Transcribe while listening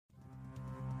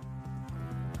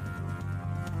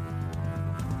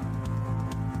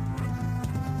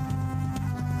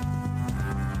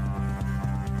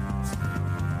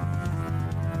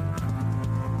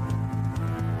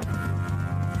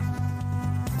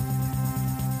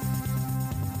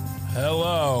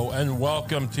Hello and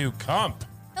welcome to Comp.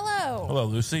 Hello. Hello,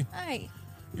 Lucy. Hi.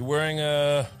 You're wearing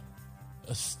a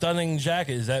stunning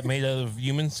jacket. Is that made out of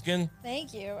human skin?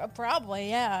 Thank you. Probably,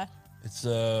 yeah. It's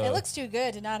It looks too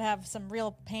good to not have some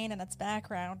real pain in its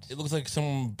background. It looks like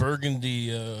some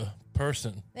burgundy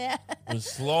person Yeah. was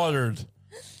slaughtered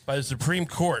by the Supreme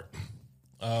Court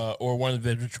or one of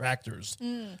the detractors,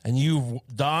 and you've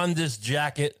donned this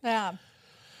jacket Yeah.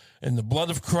 in the blood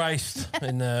of Christ,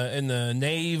 in the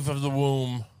nave of the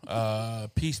womb.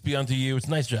 Peace be unto you. It's a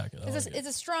nice jacket. It's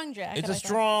a strong jacket. It's a I think.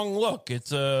 strong look.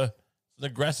 It's an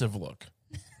aggressive look.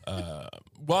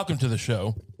 Welcome to the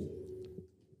show.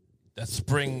 That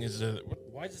spring is a.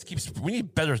 Why does this keep? We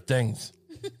need better things.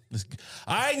 If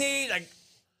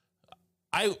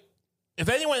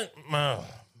anyone,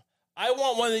 I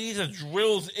want one of these that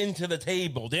drills into the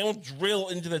table. They don't drill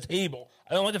into the table.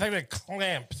 I don't like the fact that it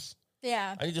clamps.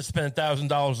 Yeah. I need to spend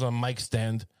 $1,000 on a mic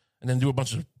stand and then do a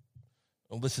bunch of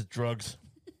illicit drugs.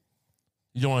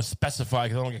 You don't want to specify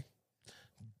because I don't get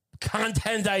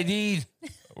content ID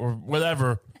or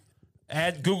whatever.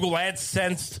 Google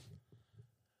AdSense.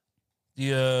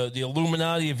 The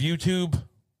Illuminati of YouTube.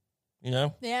 You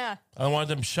know? Yeah. I don't want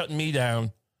them shutting me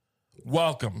down.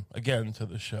 Welcome again to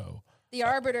the show. The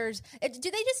arbiters.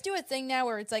 Do they just do a thing now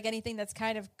where it's like anything that's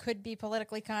kind of could be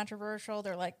politically controversial?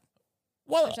 They're like,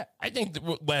 Well, I think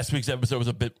last week's episode was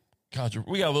a bit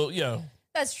controversial. We got a little,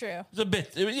 that's true. it was a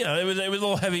bit, it was a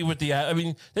little heavy with the, I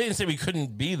mean, they didn't say we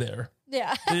couldn't be there.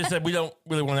 Yeah. They just said we don't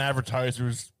really want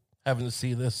advertisers having to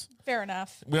see this. Fair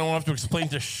enough. We don't have to explain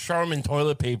to Charmin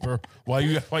toilet paper why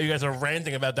you guys are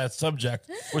ranting about that subject,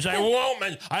 which I won't,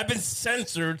 man. I've been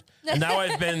censored, and now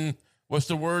I've been, what's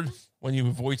the word when you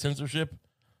avoid censorship?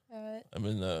 I've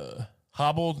been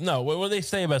hobbled. No, what do they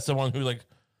say about someone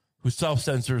who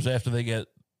self-censors after they get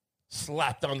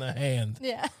slapped on the hand?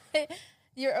 Yeah.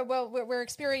 We're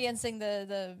experiencing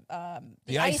the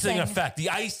icing effect.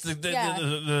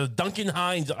 The Duncan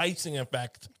Hines icing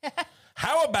effect.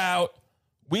 How about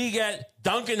we get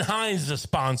Duncan Hines as a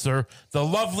sponsor, the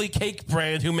lovely cake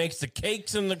brand who makes the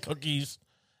cakes and the cookies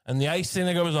and the icing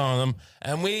that goes on them,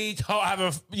 and we have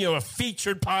a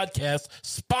featured podcast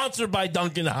sponsored by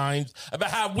Duncan Hines about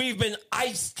how we've been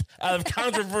iced out of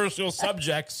controversial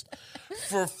subjects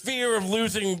for fear of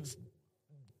losing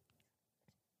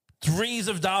 $3s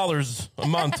of dollars a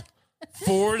month,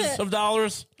 $4s of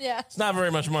dollars. Yeah. It's not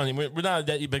very much money. We're not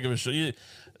that big of a show.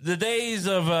 The days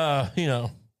of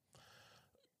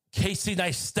Casey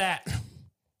Neistat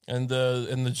and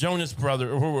the Jonas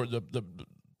brother, or who were the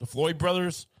Floyd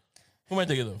brothers? Who am I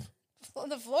thinking of?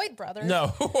 The Floyd brothers. No,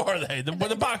 who are they?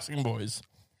 The boxing boys.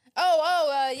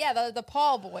 Yeah, the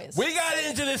Paul boys. We got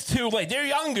into this too late. They're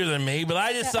younger than me, but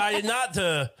I decided not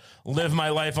to live my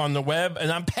life on the web,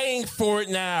 and I'm paying for it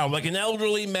now, like an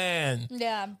elderly man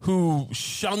who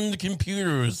shunned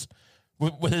computers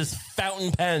with his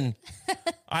fountain pen.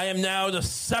 I am now the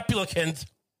supplicant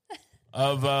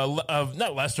of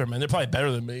not lesser men. They're probably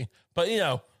better than me, but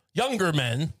younger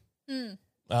men.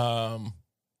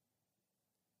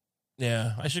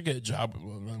 Yeah, I should get a job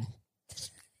with them.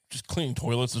 Just cleaning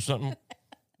toilets or something.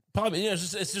 Probably,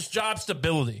 it's just job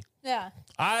stability. Yeah.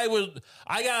 I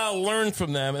gotta learn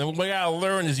from them, and what I gotta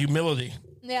learn is humility.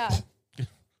 Yeah.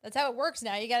 That's how it works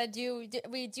now. You gotta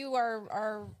we do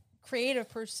our creative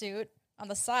pursuit on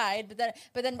the side,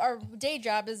 but then our day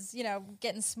job is,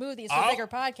 getting smoothies for bigger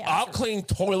podcasts. I'll clean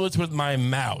toilets with my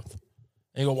mouth.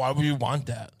 And you go, why would you want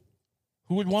that?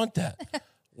 Who would want that?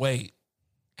 Wait.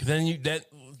 Because then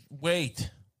wait.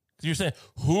 Because you're saying,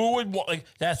 who would want,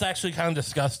 that's actually kind of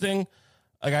disgusting.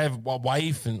 Like, I have a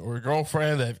wife or a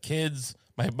girlfriend, I have kids.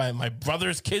 My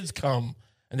brother's kids come,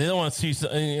 and they don't want to see,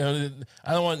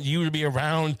 I don't want you to be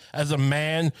around as a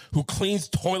man who cleans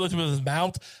toilets with his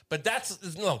mouth. But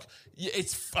look,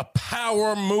 it's a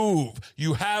power move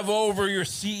you have over your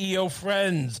CEO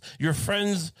friends, your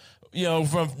friends,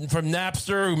 from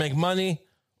Napster who make money,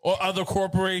 or other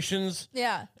corporations.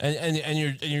 Yeah. And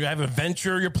you have a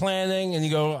venture you're planning, and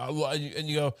you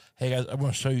go, hey guys, I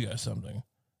want to show you guys something.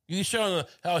 You show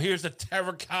them, here's the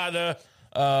terracotta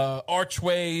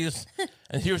archways,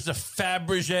 and here's the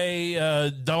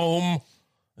Fabergé dome,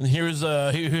 and here's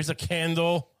a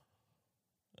candle,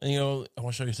 and I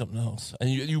want to show you something else, and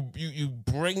you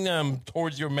bring them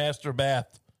towards your master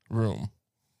bathroom,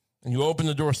 and you open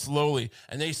the door slowly,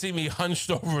 and they see me hunched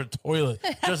over a toilet,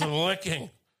 just licking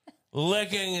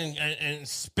and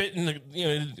spitting. I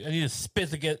need to spit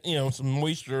to get some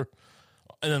moisture,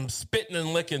 and I'm spitting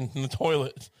and licking in the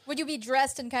toilet. Would you be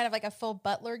dressed in kind of like a full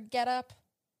butler getup?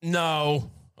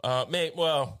 No,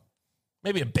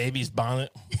 maybe a baby's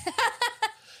bonnet.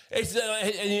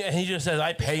 And he just says,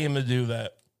 I pay him to do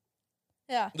that.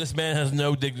 Yeah. This man has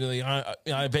no dignity.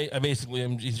 I basically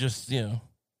am. He's just, I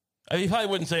mean, he probably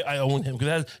wouldn't say I own him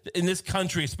because in this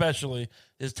country, especially,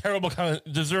 there's terrible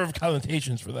deserved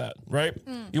connotations for that, right?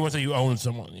 You won't say you own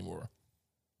someone anymore.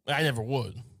 I never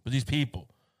would, but these people.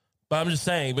 But I'm just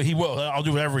saying, but he will. I'll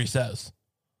do whatever he says.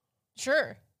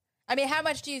 Sure. I mean, how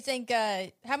much do you think?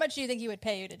 He would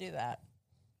pay you to do that,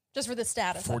 just for the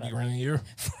status? $40,000 a year.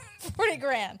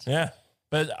 $40,000. Yeah,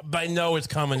 but I know it's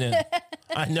coming in.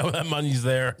 I know that money's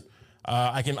there.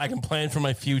 I can plan for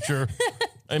my future,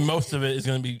 and most of it is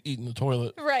going to be eating the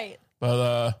toilet. Right.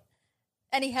 But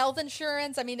any health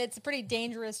insurance? I mean, it's a pretty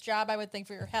dangerous job, I would think,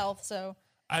 for your health. So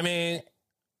I mean,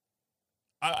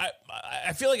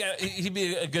 I feel like he'd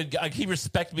be a good guy. He'd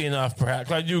respect me enough, perhaps.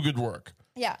 'Cause I do good work.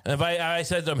 yeah. And if I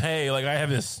said to him, hey, like I have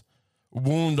this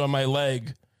wound on my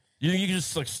leg, you can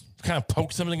just like kind of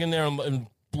poke something in there and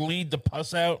bleed the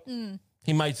pus out,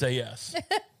 he might say yes.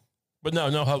 But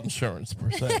no health insurance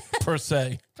per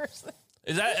se.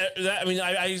 Is that? I mean,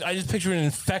 I just picture an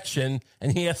infection,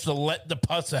 and he has to let the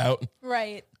pus out,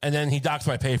 Right. and then he docks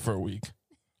my pay for a week.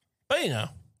 But at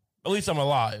least I'm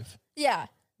alive, Yeah.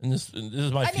 and this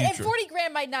is my I mean, and future.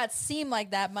 $40,000 might not seem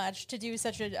like that much to do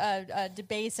such a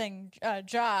debasing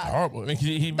job. Horrible. I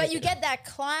mean, But you get that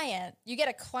client. You get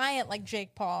a client like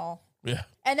Jake Paul, yeah,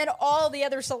 and then all the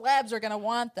other celebs are going to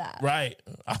want that. right.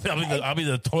 I'll be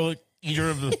the toilet eater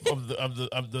of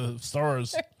the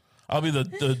stars. I'll be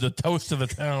the toast of the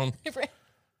town.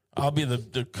 I'll be the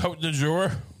Côte de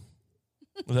jour.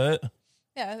 Was that it?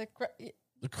 Yeah.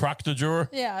 The croque de jour?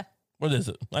 Yeah. What is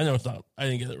it? I know it's not. I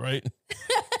didn't get it right.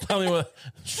 Tell me what.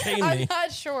 Shame I'm me.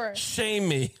 not sure. Shame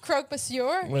me. Croque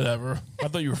monsieur? Whatever. I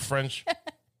thought you were French.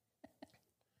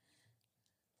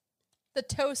 The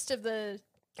toast of the...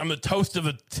 I'm the toast of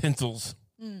the Tinsels.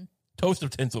 Toast of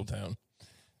Tinseltown.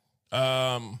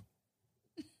 And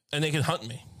they can hunt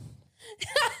me.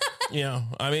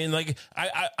 I mean, like,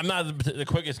 I'm not the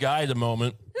quickest guy at the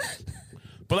moment,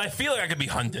 but I feel like I could be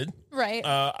hunted. Right.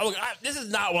 Look, this is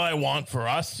not what I want for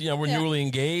us. We're newly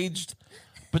engaged,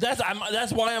 but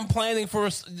that's why I'm planning for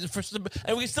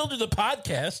and we still do the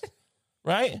podcast,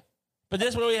 right? But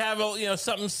this way we have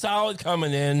something solid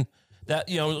coming in that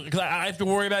because I have to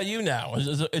worry about you now.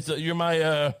 You're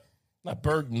my not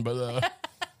burden, but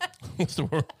what's the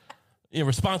word?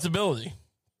 Responsibility.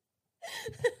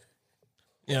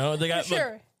 They got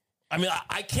sure. Look, I mean,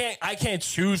 I can't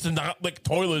choose to not lick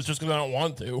toilets just because I don't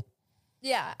want to.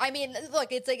 Yeah, I mean,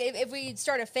 look, it's like if we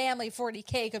start a family,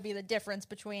 $40,000 could be the difference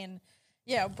between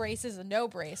braces and no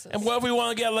braces. And what if we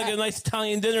want to get like a nice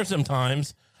Italian dinner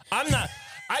sometimes? I'd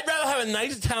rather have a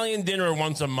nice Italian dinner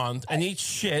once a month and eat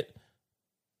shit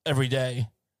every day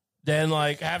than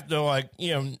like have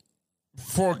to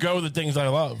forego the things I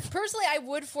love. Personally, I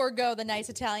would forego the nice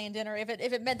Italian dinner if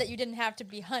it meant that you didn't have to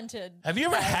be hunted. Have you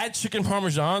ever had chicken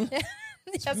parmesan? Yes,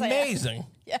 It's I have. amazing.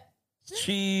 Yeah. It's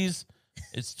cheese.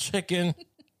 It's chicken.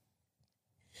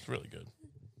 It's really good.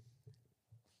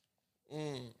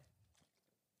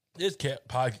 This cat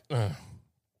pie. You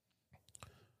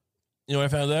know what I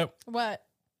found out? What?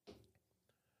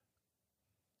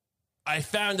 I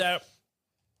found out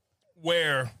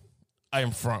where I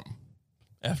am from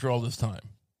after all this time.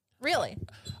 Really?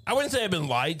 I wouldn't say I've been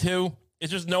lied to.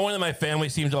 It's just no one in my family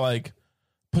seems to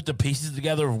put the pieces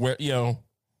together of where,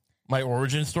 my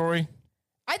origin story.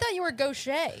 I thought you were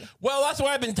gaucher. Well, that's what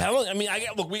I've been telling. I mean,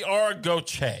 look, we are a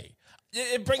gaucher.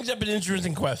 It brings up an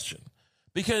interesting question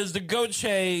because the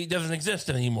gaucher doesn't exist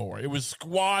anymore. It was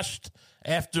squashed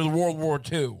after World War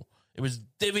II. It was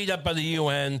divvied up by the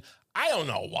UN. I don't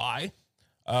know why.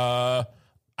 I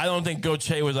don't think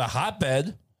gaucher was a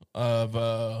hotbed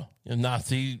of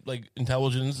Nazi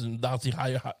intelligence and Nazi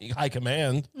high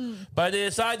command, but they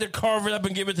decided to carve it up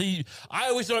and give it to. I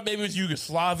always thought maybe it was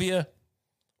Yugoslavia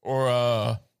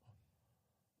or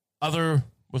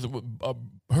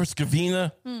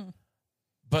Herzegovina,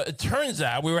 but it turns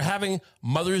out we were having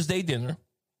Mother's Day dinner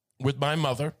with my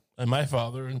mother and my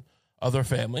father and other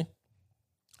family,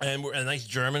 and we're at a nice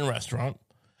German restaurant,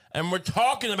 and we're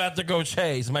talking about the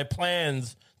gauchers, my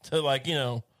plans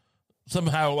to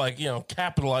somehow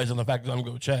capitalize on the fact that I'm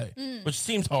gaucher, which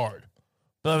seems hard.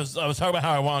 But I was talking about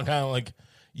how I want to kind of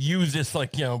use this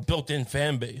built-in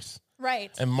fan base,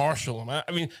 Right. and marshal them.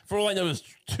 I mean, for all I know, there's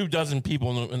 24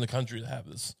 people in the country that have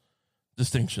this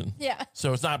distinction. Yeah.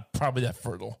 So it's not probably that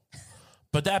fertile.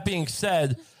 But that being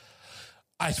said,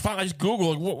 I just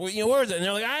Google where is it? And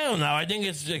they're like, I don't know. I think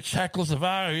it's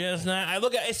Czechoslovakia. Yes, not. I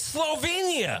look at it's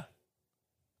Slovenia.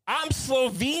 I'm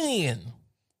Slovenian.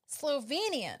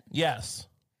 Slovenian. Yes.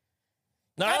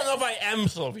 Now I don't know if I am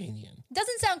Slovenian.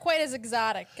 Doesn't sound quite as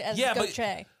exotic as Yeah,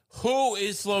 gaucher. but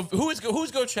who's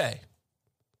Gaucher?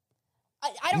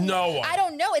 I don't No know. one. I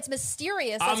don't know. It's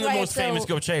mysterious. That's I'm the why most it's so, famous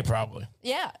Goche, probably.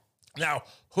 Yeah. Now,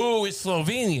 who is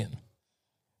Slovenian?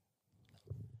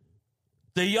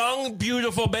 The young,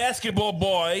 beautiful basketball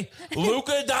boy,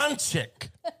 Luka Doncic.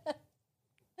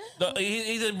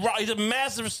 He's a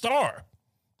massive star.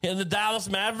 In the Dallas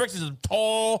Mavericks, he's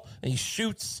tall and he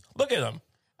shoots. Look at him.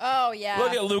 Oh yeah.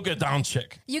 Look at Luka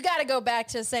Doncic. You got to go back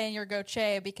to saying you're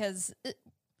Goche because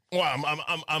Well,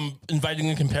 I'm inviting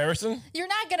a comparison. you're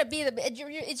not going to be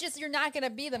it's just you're not going to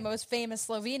be the most famous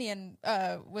Slovenian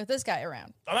with this guy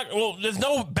around. Well, there's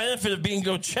no benefit of being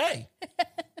Goche. I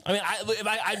mean,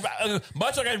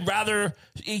 much like I'd rather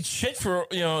eat shit for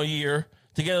a year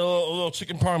to get a little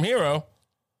chicken parm hero.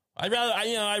 I'd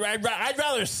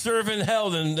rather serve in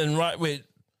hell than wait.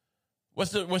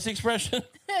 What's the expression?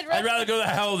 I'd rather go to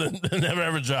hell than never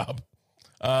have a job.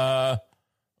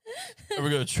 Or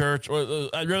go to church, or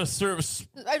I'd rather serve.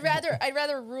 I'd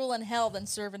rather rule in hell than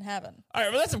serve in heaven. All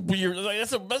right, but that's a weird. Like,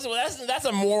 that's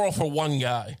a moral for one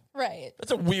guy. Right.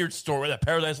 That's a weird story. That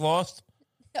Paradise Lost.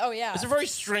 Oh yeah. It's a very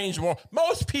strange moral.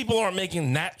 Most people aren't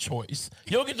making that choice.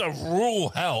 You don't get to rule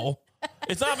hell.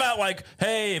 It's not about like,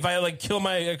 hey, if I kill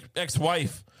my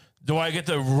ex-wife, do I get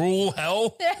to rule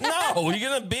hell? No, you're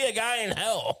gonna be a guy in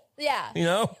hell. Yeah.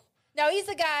 No, he's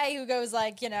the guy who goes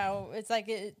it's like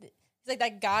he's like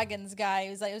that Goggins guy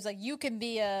who's like, it was like you can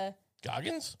be a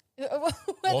Goggins.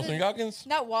 Walton Goggins?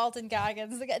 Not Walton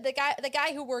Goggins. The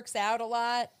guy who works out a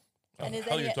lot. And,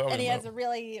 he has a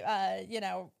really,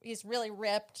 he's really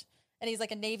ripped, and he's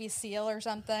like a Navy SEAL or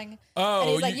something. Oh, and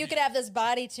he's like, you could have this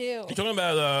body too. You're talking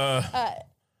about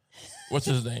what's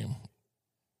his name?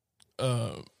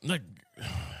 God,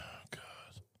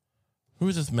 who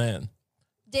is this man?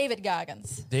 David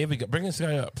Goggins. Bring this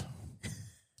guy up.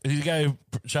 Is he the guy who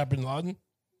shot Bin Laden?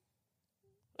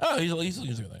 Oh, he's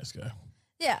a nice guy.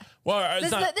 Yeah. Well,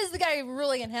 this is the guy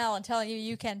ruling in hell and telling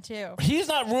you can too. He's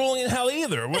not ruling in hell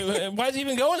either. Why is he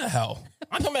even going to hell?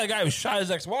 I'm talking about a guy who shot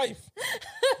his ex-wife.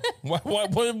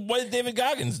 What did David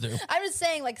Goggins do? I'm just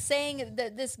saying, saying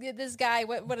that this guy,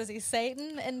 what is he,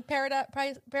 Satan in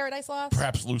Paradise Lost?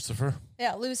 Perhaps Lucifer.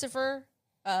 Yeah, Lucifer.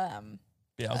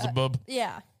 Beelzebub.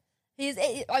 Yeah.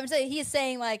 I'm saying he's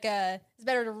saying it's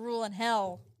better to rule in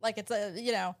hell, it's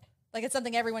it's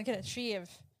something everyone can achieve.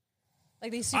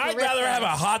 Like these super I'd rich rather guys. have a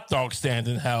hot dog stand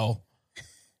in hell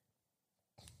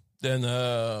than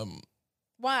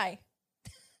Why?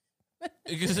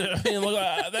 Because that's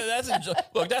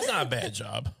not a bad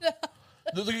job.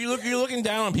 You're looking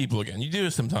down on people again. You do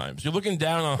this sometimes. You're looking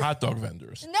down on hot dog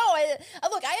vendors. No,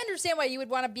 look, I understand why you would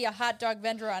want to be a hot dog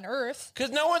vendor on Earth. Because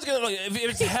no one's gonna if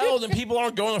it's hell, then people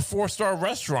aren't going to 4-star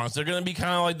restaurants. They're gonna be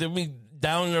kind of they'll be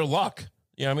down in their luck.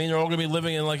 You know what I mean? They're all gonna be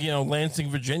living in Lansing,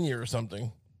 Virginia, or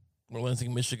something. Or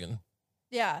Lansing, Michigan.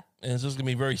 Yeah. And it's just going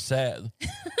to be very sad.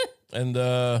 And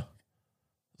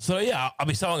so, yeah, I'll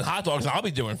be selling hot dogs and I'll be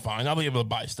doing fine. I'll be able to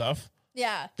buy stuff.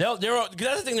 Yeah. That's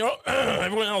the thing.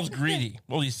 Everyone else greedy.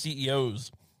 All these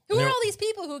CEOs. Who are all these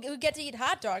people who get to eat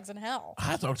hot dogs in hell?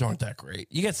 Hot dogs aren't that great.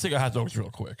 You get sick of hot dogs real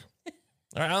quick. All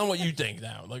right, I don't know what you think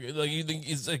now. Like you think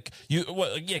it's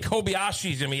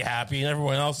Kobayashi's going to be happy and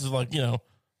everyone else is what do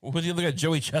you look at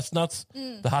Joey Chestnuts?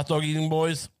 The hot dog eating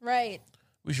boys? Right.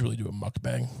 We should really do a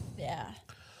mukbang. Yeah.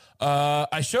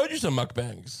 I showed you some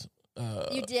mukbangs.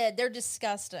 You did. They're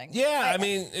disgusting. Yeah, I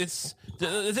mean, it's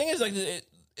the thing is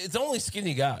it's only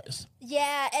skinny guys.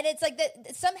 Yeah, and it's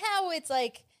that somehow it's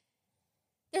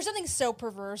there's something so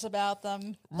perverse about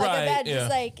them. Right. Just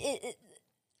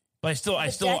but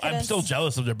I'm still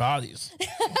jealous of their bodies.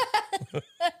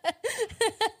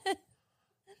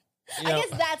 I guess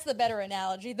that's the better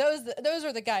analogy. Those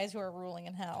are the guys who are ruling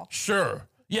in hell. Sure.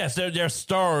 Yes, they're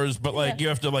stars, but you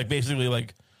have to basically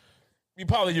you're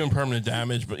probably doing permanent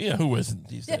damage, but who isn't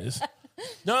these days?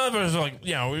 None of us are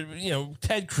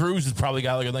Ted Cruz has probably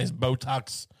got a nice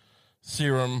Botox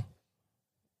serum,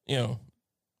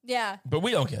 Yeah. But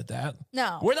we don't get that.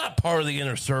 No. We're not part of the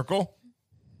inner circle.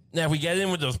 Now, if we get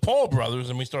in with those Paul brothers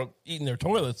and we start eating their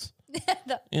toilets,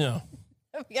 Yeah,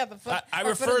 I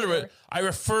refer to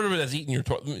it as eating your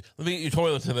toilet. Let me eat your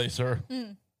toilet today, sir.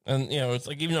 And it's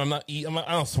even though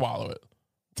I don't swallow it.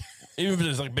 Even if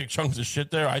there's big chunks of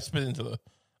shit there, I spit into the.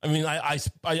 I mean,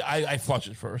 I flush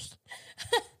it first.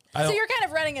 So you're kind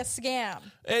of running a scam.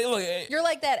 Hey, look, you're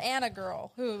like that Anna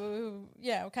girl who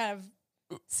kind of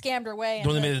scammed her way. The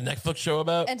one they made a Netflix show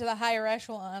about into the higher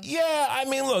echelon. Yeah, I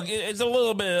mean, look, it's a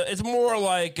little bit. It's more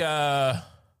like.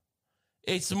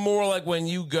 It's more like when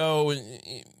you go and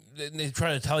they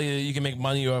try to tell you can make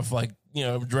money off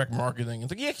direct marketing.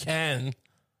 It's you can,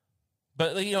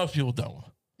 but most people don't.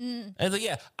 And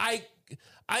it's I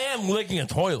am licking a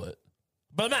toilet,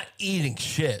 but I'm not eating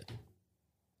shit.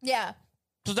 Yeah.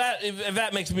 So that if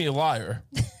that makes me a liar,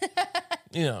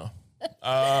 you know.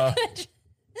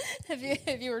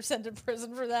 If you were sent to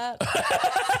prison for that,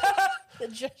 the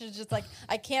judge is just like,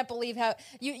 I can't believe how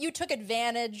you took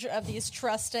advantage of these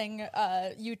trusting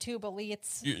YouTube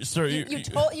elites. You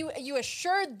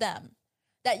assured them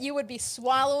that you would be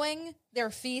swallowing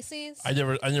their feces. I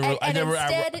never.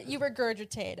 Instead, you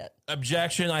regurgitate it.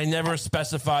 Objection! I never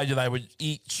specified that I would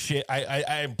eat shit.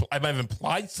 I might have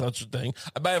implied such a thing.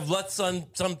 I might have let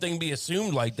something be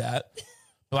assumed like that,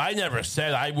 but I never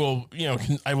said I will.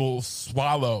 I will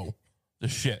swallow the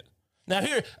shit. Now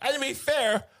here, and to be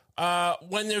fair,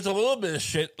 when there's a little bit of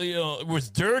shit, it was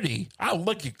dirty. I'll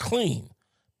lick it clean,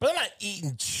 but I'm not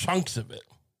eating chunks of it.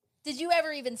 Did you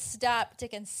ever even stop to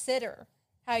consider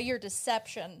how your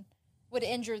deception would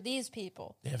injure these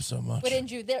people? They have so much. Would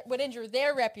injure their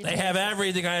reputation. They have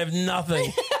everything. I have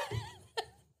nothing.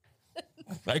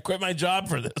 I quit my job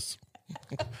for this.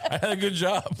 I had a good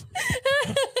job.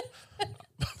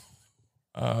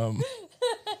 But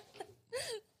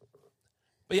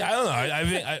yeah, I don't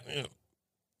know.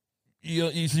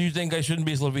 You think I shouldn't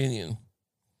be Slovenian?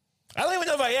 I don't even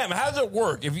know if I am. How does it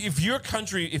work? If your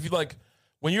country,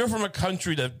 when you're from a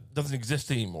country that doesn't exist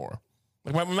anymore,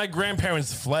 like when my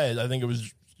grandparents fled, I think it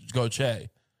was Goche.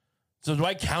 So do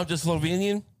I count as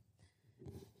Slovenian?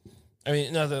 I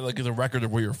mean, not that it's a record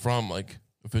of where you're from,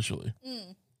 officially.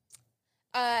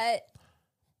 I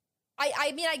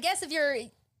mean, I guess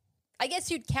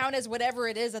you'd count as whatever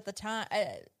it is at the time,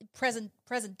 present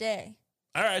day.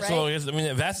 All right, so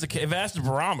if that's the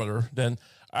barometer, then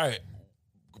all right,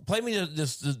 play me the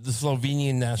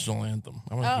Slovenian national anthem.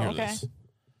 I want to hear this.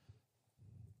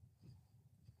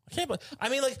 I can't believe. I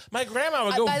mean, my grandma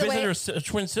would go visit her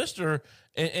twin sister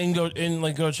and go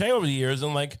Goche over the years,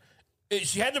 and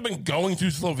she had to have been going through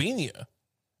Slovenia.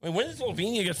 I mean, when did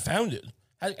Slovenia get founded?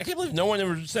 I can't believe no one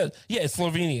ever said, yeah, it's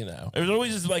Slovenia now. It was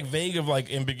always just vague of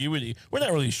ambiguity. We're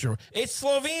not really sure. It's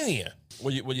Slovenia.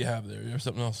 What do you have there? You have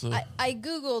something else? I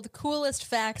Googled coolest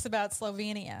facts about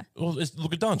Slovenia. Well, it's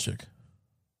Luka Doncic.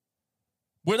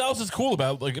 What else is cool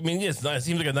about it? It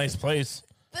seems like a nice place.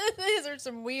 These are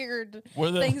some weird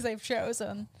things they've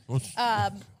chosen. Let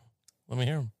me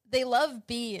hear them. They love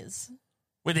bees.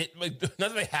 Wait, not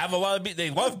that they have a lot of bees.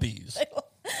 They love bees.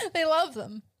 They love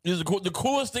them. The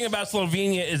coolest thing about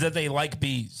Slovenia is that they like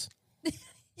bees.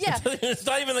 Yeah. It's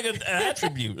not even an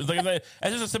attribute. It's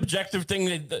that's just a subjective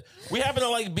thing. We happen to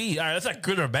like bees. All right, that's not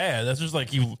good or bad. That's just a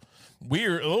little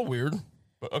weird.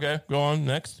 But okay, go on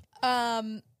next.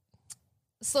 Slovenia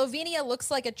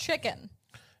looks like a chicken.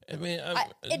 I mean,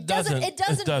 it doesn't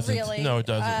really. No, it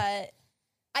doesn't.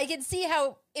 I can see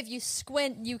how if you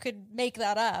squint, you could make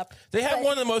that up. They have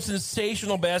one of the most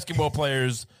sensational basketball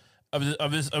players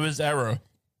of his era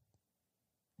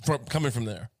coming from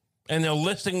there, and they're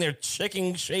listing their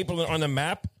chicken shape on the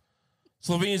map.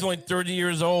 Slovenia's only 30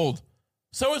 years old.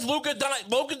 So is Luka Doncic.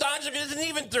 Luka Doncic isn't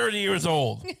even 30 years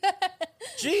old.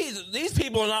 Jeez, these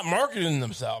people are not marketing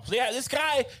themselves. Yeah, this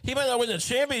guy, he might not win the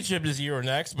championship this year or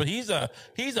next, but he's a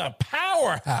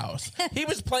powerhouse. He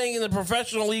was playing in the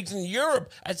professional leagues in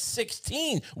Europe at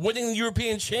 16, winning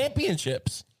European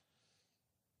championships.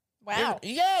 Wow.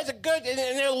 Yeah, it's a good, and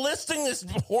they're listing this.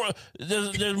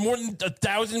 There's more than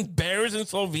 1,000 bears in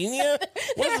Slovenia.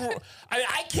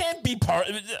 I can't be part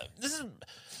of it. This is,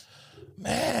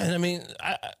 man. I mean,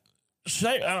 I'm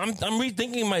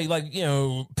rethinking my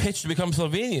pitch to become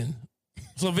Slovenian.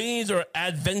 Slovenians are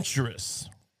adventurous,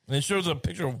 and it shows a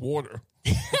picture of water.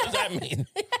 What does that mean?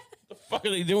 What the fuck are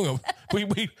they doing?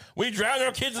 We drown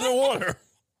our kids in the water.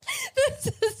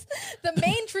 The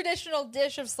main traditional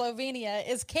dish of Slovenia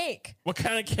is cake. What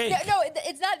kind of cake? No,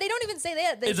 it's not. They don't even say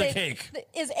that. They say a cake.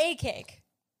 Is a cake.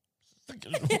 What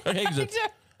kind of cake is it?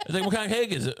 What kind of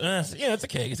cake is it? It's a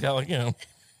cake. It's got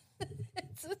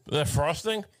the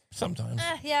frosting. Sometimes.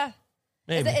 Yeah.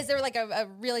 Maybe. Is there a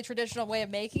really traditional way of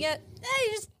making it?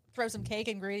 You just throw some cake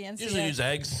ingredients. Usually use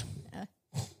eggs.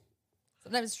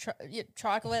 Sometimes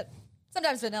chocolate.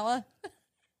 Sometimes vanilla.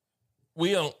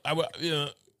 We don't.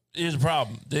 Here's the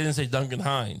problem. They didn't say Duncan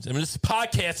Hines. I mean, this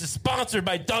podcast is sponsored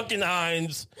by Duncan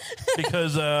Hines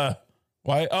because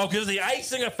why? Oh, because the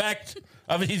icing effect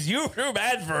of these YouTube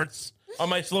adverts on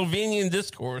my Slovenian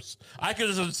discourse. I could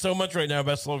have said so much right now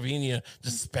about Slovenia,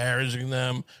 disparaging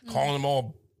them, calling them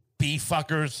all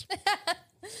bee-fuckers.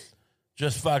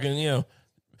 Just fucking,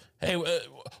 hey, what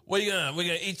are you gonna? We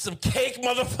gonna eat some cake,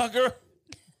 motherfucker?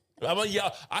 I'm gonna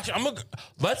yell. Actually,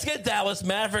 let's get Dallas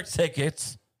Mavericks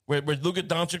tickets where Luka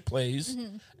Doncic plays,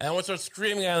 and I want to start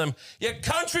screaming at him. Your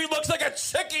country looks like a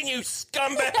chicken, you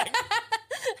scumbag.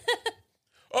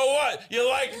 Oh, what? You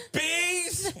like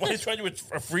bees? when he's trying to do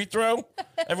a free throw,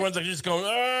 everyone's like just going,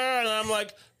 and I'm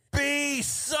like, B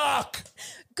suck.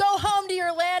 Go home to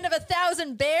your land of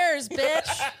 1,000 bears,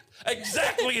 bitch.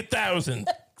 Exactly 1,000.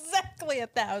 Exactly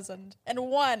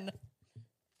 1,001.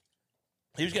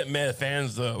 He was getting mad at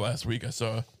fans last week. I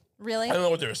saw. Really? I don't know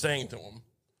what they were saying to him.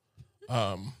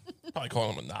 Probably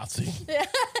calling him a Nazi. Yeah.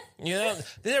 You know,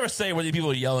 they never say what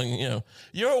people are yelling. You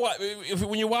know what?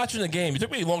 When you're watching the game, it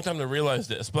took me a long time to realize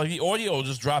this, but like the audio will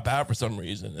just drop out for some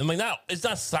reason, and like it's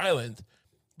not silent,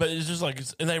 but it's just like,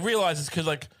 and I realize it's because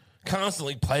like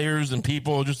constantly players and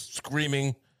people are just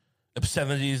screaming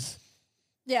obscenities,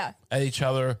 yeah, at each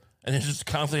other, and it's just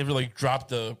constantly have to like drop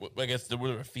the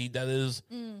whatever feed that is.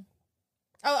 Mm.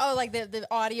 Oh, like the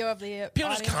audio of the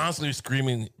people audio? Just constantly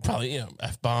screaming, probably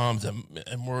F-bombs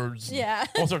and words, yeah,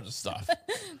 all sorts of stuff.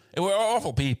 And we're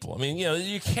awful people. I mean,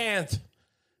 you can't.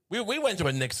 We went to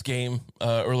a Knicks game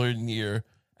earlier in the year,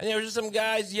 and there was just some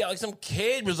guys, like some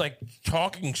kid was like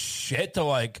talking shit to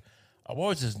like, what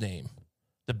was his name,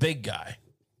 the big guy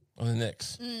on the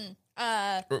Knicks,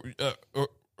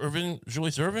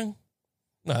 Julius Irving.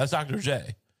 No, that's Dr.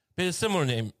 J. But it's a similar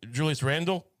name, Julius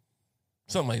Randle,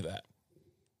 something like that.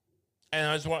 And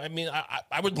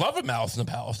I would love a Malice in the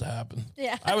Palace to happen.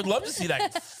 Yeah. I would love to see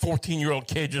that 14-year-old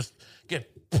kid just get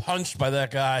punched by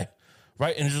that guy,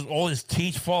 right? And just all his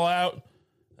teeth fall out.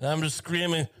 And I'm just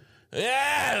screaming,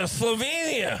 yeah,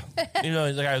 Slovenia.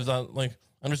 The guy was on, like,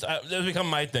 it's become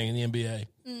my thing in the NBA.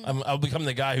 I'll become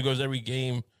the guy who goes every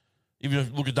game, even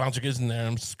if Luka Doncic isn't there, and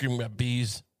I'm screaming about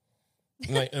bees.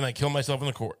 And I kill myself in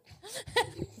the court.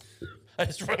 I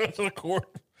just run into the court.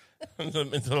 Into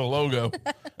the logo.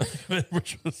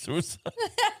 Ritual suicide.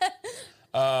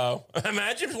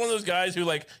 Imagine if one of those guys who,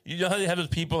 like, you know how they have those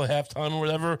people at halftime or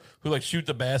whatever who like shoot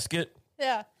the basket,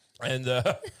 yeah, and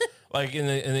like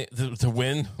to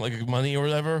win like money or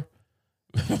whatever.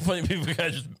 Funny people, the guy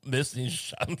just missed and he just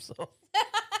shot himself.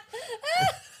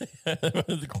 I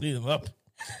wanted to clean him up.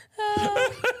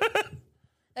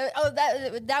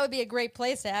 That would be a great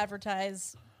place to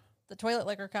advertise the toilet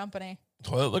liquor company.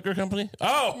 Toilet liquor company?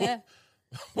 Oh, yeah.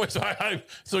 Wait,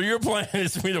 so your plan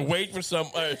is for me to wait for some.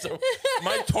 So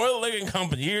my toilet liquor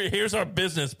company. Here's our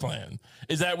business plan: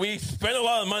 is that we spend a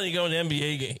lot of money going to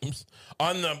NBA games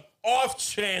on the off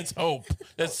chance hope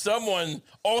that someone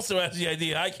also has the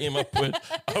idea I came up with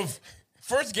of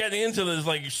first getting into this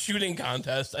like shooting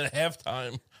contest at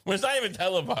halftime. When it's not even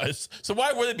televised, so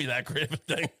why would it be that great of a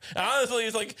thing? And honestly,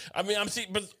 it's like, I mean, I'm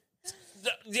seeing, but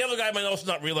the other guy might also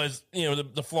not realize,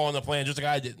 the flaw in the plan, just like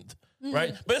I didn't,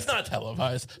 right? But it's not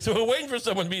televised, so we're waiting for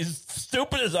someone to be as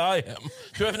stupid as I am,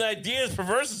 to have an idea as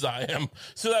perverse as I am,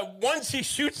 so that once he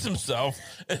shoots himself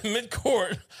in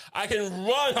mid-court, I can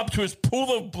run up to his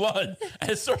pool of blood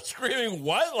and start screaming,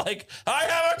 "What? Like, I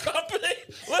have a company?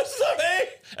 Listen to me!"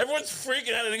 Everyone's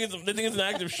freaking out. They think it's an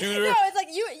active shooter. No, it's like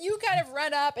you kind of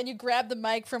run up and you grab the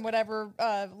mic from whatever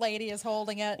lady is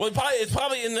holding it. Well, it's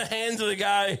probably in the hands of the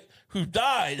guy who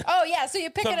died. Oh, yeah, so you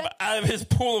pick it up out of his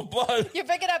pool of blood. You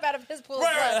pick it up out of his pool of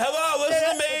blood. Right, hello, listen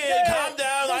to me, calm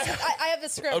down. I have the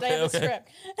script, I have the script.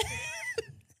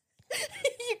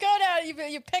 You go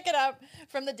down, you pick it up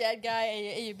from the dead guy,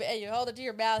 and you hold it to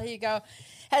your mouth, and you go,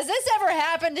 "Has this ever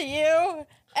happened to you?"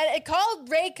 And it called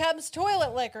Ray Cubs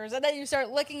Toilet Lickers, and then you start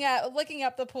looking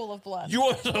up the pool of blood. You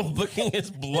are licking his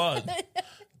blood.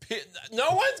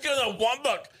 No one's gonna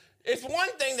look. It's one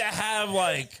thing to have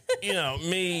like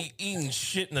me eating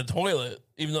shit in the toilet,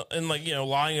 even though, and like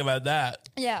lying about that.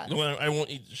 Yeah, I won't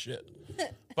eat the shit.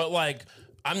 But like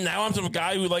I'm some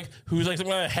guy who's like some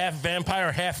kind of half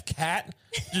vampire, half cat,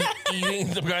 just eating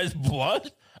the guy's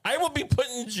blood. I will be put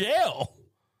in jail.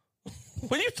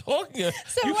 What are you talking about?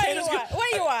 So what do you want? What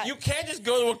do you want? You can't just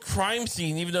go to a crime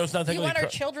scene, even though it's not technically. You want our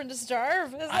children to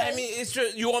starve? I mean, it's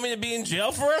just, you want me to be in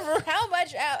jail forever?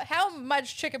 How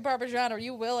much chicken parmesan are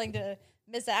you willing to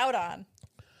miss out on?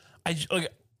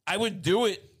 I would do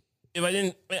it if I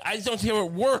didn't. I just don't see how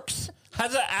it works. How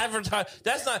does that advertise?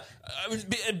 That's not.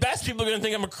 At best, people are going to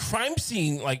think I'm a crime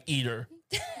scene eater.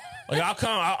 Like I'll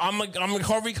come. I'm like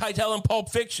Harvey Keitel in Pulp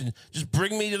Fiction. Just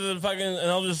bring me to the fucking, and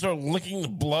I'll just start licking the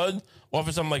blood off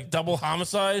of some double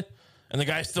homicide, and the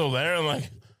guy's still there. I'm like,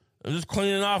 I'm just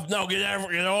cleaning off. No,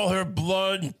 get all her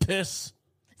blood and piss.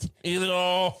 Eat it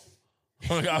all.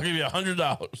 I'm like, I'll give you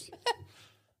 $100.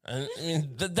 And I mean,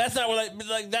 that's not what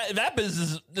that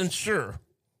business. Then sure,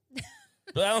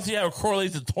 but I don't see how it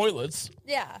correlates to toilets.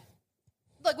 Yeah.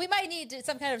 Look, we might need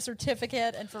some kind of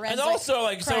certificate and forensic and also,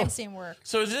 crime scene work.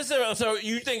 So is this so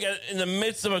you think in the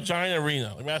midst of a giant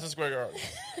arena, like Madison Square Garden,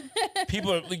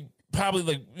 people are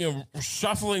probably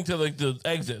shuffling to the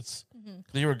exits.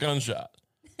 They hear a gunshot.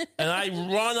 and I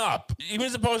run up, even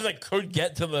supposing I could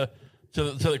get to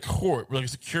the court where like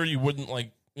security wouldn't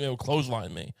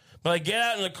clothesline me, but I get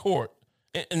out in the court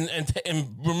and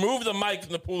remove the mic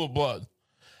from the pool of blood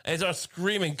and start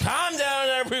screaming, "Calm down,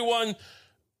 everyone!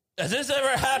 Has this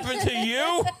ever happened to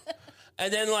you?"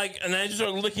 And then I just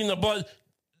start licking the blood.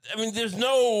 I mean, there's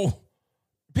no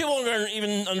people don't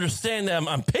even understand that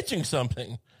I'm pitching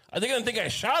something. Are they gonna think I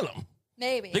shot him?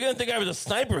 Maybe. They're going to think I was a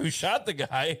sniper who shot the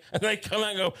guy, and I come out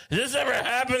and go, "Has this ever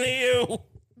happened to you?"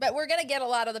 But we're going to get a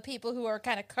lot of the people who are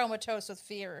kind of comatose with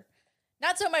fear.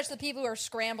 Not so much the people who are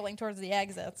scrambling towards the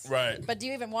exits. Right. But do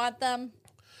you even want them?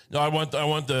 No, I want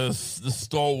the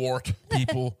stalwart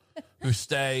people who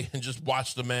stay and just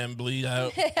watch the man bleed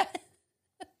out.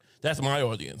 That's my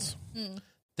audience.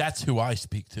 That's who I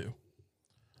speak to.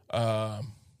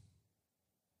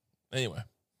 Anyway.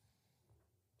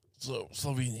 So,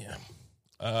 Slovenia.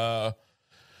 The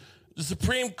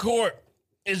Supreme Court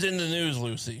is in the news,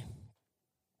 Lucy.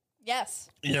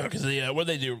 Yes. You know, because what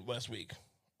did they do last week?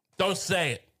 Don't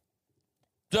say it.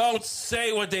 Don't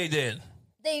say what they did.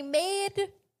 They made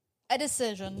a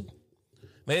decision.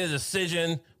 Made a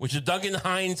decision which the Duncan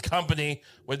Hines company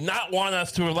would not want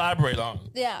us to elaborate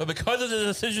on. Yeah. But because of the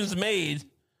decisions made,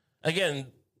 again,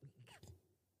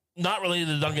 not related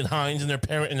to Duncan Hines and their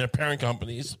parent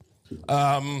companies,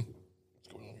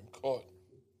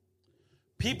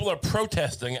 people are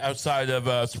protesting outside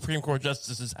of Supreme Court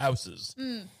justices' houses,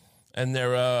 and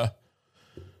they're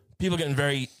people getting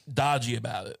very dodgy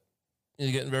about it.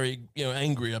 You're getting very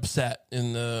angry, upset.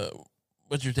 And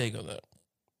what's your take on that?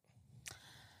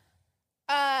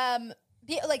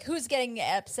 Like who's getting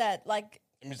upset? Like,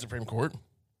 I mean, Supreme Court.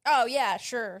 Oh yeah,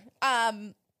 sure.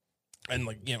 And I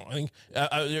think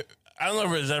I don't know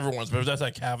if it was everyone's, but it was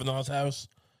outside Kavanaugh's house.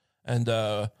 And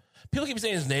people keep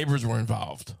saying his neighbors were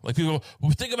involved. Like, people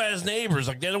think about his neighbors,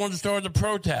 like they're the ones who started the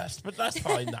protest. But that's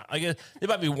probably not. I guess there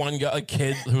might be one guy, a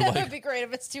kid who That would be great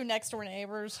if it's two next door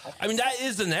neighbors. I mean, that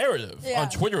is the narrative on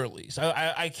Twitter, at least.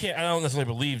 I don't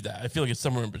necessarily believe that. I feel like it's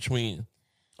somewhere in between.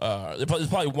 There's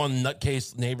probably one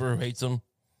nutcase neighbor who hates him.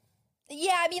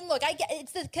 Yeah, I mean, look,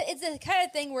 it's the kind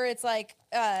of thing where it's like.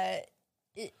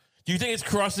 Do you think it's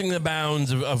crossing the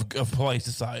bounds of polite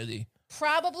society?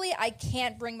 Probably. I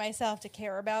can't bring myself to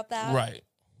care about that. Right.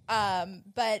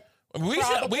 But we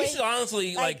should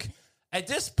honestly, like at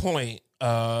this point,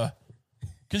 because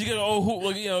you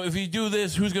go, if you do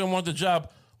this, who's going to want the job?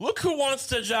 Look who wants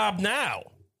the job now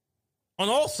on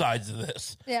all sides of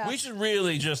this. Yeah. We should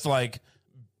really just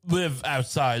live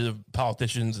outside of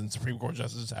politicians and Supreme Court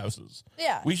justices' houses.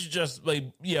 Yeah. We should just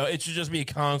it should just be a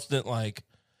constant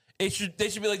they should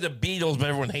be like the Beatles, but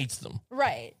everyone hates them.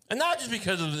 Right. And not just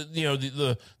because of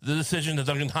the decision that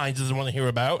Duncan Hines doesn't want to hear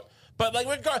about, but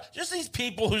just these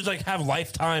people who just have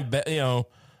lifetime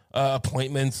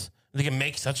appointments. They can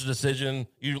make such a decision.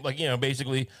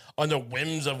 Basically on the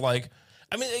whims of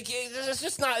it's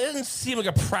just not. It doesn't seem like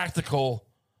a practical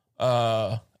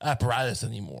apparatus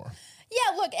anymore.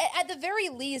 Yeah, look, at the very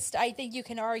least, I think you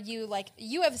can argue,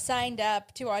 you have signed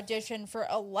up to audition for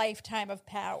a lifetime of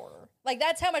power.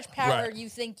 That's how much power you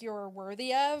think you're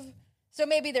worthy of. So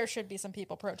maybe there should be some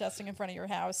people protesting in front of your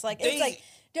house.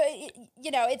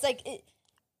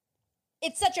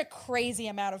 It's such a crazy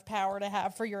amount of power to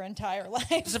have for your entire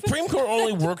life. The Supreme Court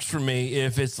only works for me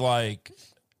if it's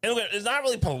it's not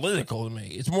really political to me.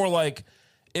 It's more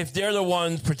if they're the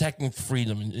ones protecting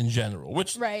freedom in general,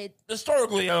 which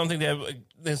historically I don't think they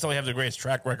necessarily have the greatest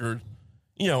track record.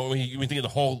 When you think of the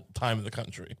whole time of the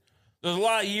country, there's a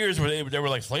lot of years where they were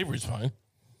like slavery's fine,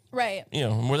 right?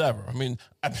 Whatever. I mean,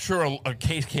 I'm sure a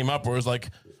case came up where it's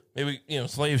maybe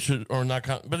slaves should or not,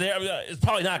 but it's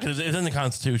probably not because it's in the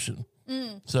Constitution.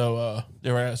 So they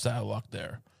were out of luck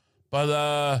there.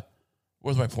 But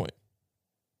what's my point?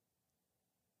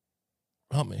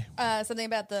 Help me. Something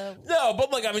about the... No,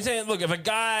 but saying, look, if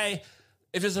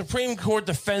the Supreme Court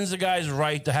defends a guy's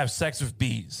right to have sex with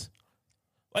bees,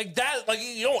 you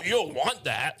don't want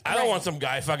that. I don't want some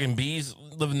guy fucking bees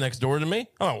living next door to me.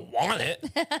 I don't want it.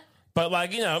 But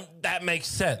that makes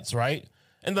sense, right?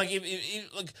 And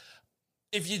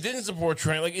if you didn't support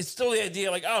Trump, it's still the idea,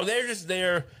 they're just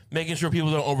there making sure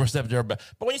people don't overstep their... But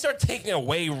when you start taking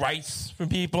away rights from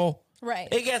people, right,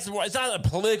 it gets more... It's not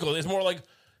political. It's more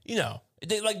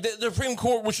the Supreme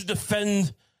Court should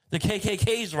defend the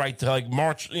KKK's right to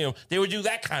march. They would do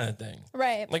that kind of thing,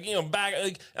 right? Back.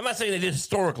 I'm not saying they did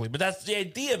historically, but that's the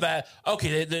idea that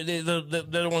okay, they're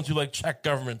the ones who check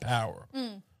government power.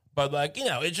 But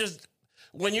it's just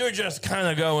when you're just kind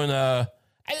of going, and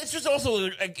it's just also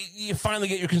you finally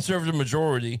get your conservative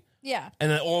majority Yeah. And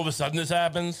then all of a sudden this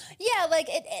happens. Yeah, like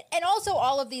and also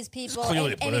all of these people,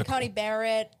 Amy Coney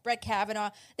Barrett, Brett Kavanaugh,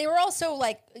 they were also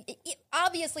like,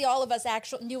 obviously all of us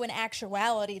knew in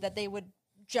actuality that they would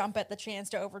jump at the chance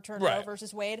to overturn Roe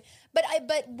versus Wade. But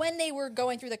when they were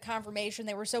going through the confirmation,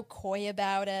 they were so coy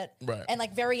about it, and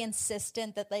like very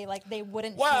insistent that they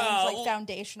wouldn't change like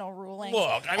foundational rulings.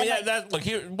 Look, I mean, look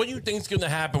here. What do you think is going to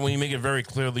happen when you make it very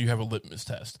clear that you have a litmus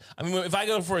test? I mean, if I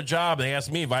go for a job and they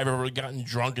ask me if I've ever gotten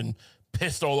drunk and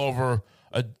pissed all over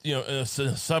in a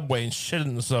subway and shit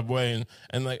in the subway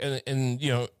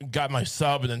and got my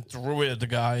sub and then threw it at the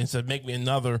guy and said, "Make me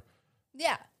another."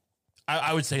 Yeah.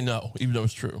 I would say no, even though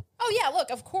it's true. Oh yeah,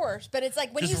 look, of course, but it's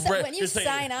like when you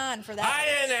sign on for that. I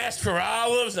didn't ask for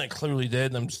olives, and I clearly did,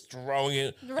 and I'm just throwing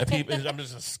it at people. I'm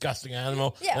just a disgusting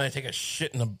animal, and I take a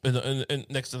shit in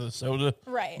next to the soda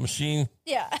machine.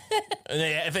 Yeah.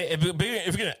 And if you're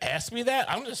gonna ask me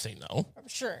that, I'm gonna say no.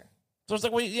 Sure. So it's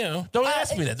like, don't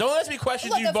ask me that. Don't ask me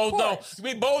questions you both know.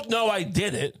 We both know I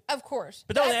did it. Of course.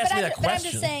 But don't ask me that question. But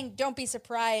I'm just saying, don't be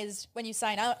surprised when you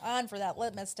sign on for that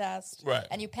litmus test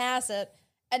and you pass it,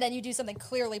 and then you do something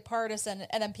clearly partisan,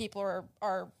 and then people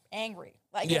are angry.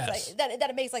 Like, it's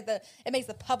like that it makes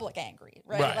the public angry,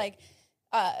 right? Like,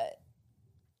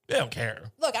 they don't care.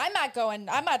 Look, I'm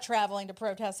not traveling to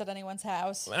protest at anyone's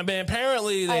house. I mean,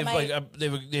 apparently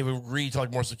they've agreed to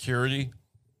like more security.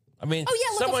 I mean,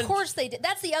 of course they did.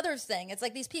 That's the other thing. It's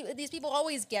like these people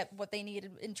always get what they need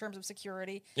in terms of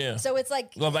security. Yeah. So it's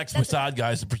like ex-Mossad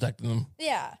guys to protect them.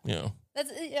 Yeah.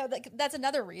 That's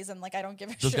another reason. Like I don't give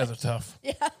a shit. Those guys are tough.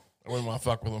 Yeah. I wouldn't want to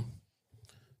fuck with them.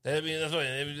 I mean, that's what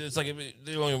it's like.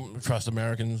 They don't trust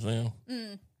Americans. I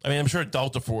mean, I'm sure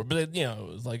Delta Force, but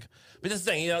it's like. But this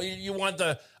thing, you want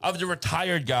of the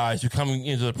retired guys who come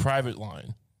into the private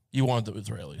line, you want the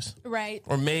Israelis, right?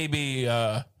 Or maybe.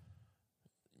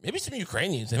 Maybe some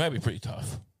Ukrainians, they might be pretty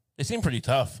tough. They seem pretty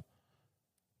tough.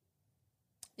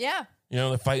 Yeah.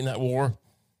 They're fighting that war.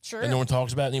 Sure. And no one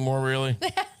talks about it anymore, really.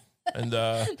 And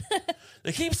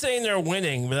they keep saying they're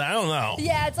winning, but I don't know.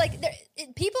 Yeah, it's like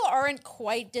people aren't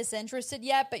quite disinterested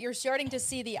yet, but you're starting to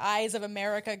see the eyes of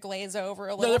America glaze over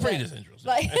a little bit. No, they're pretty disinterested.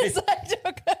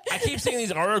 I keep seeing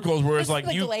these articles where it's like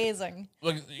glazing.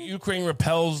 Like Ukraine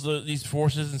repels these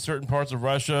forces in certain parts of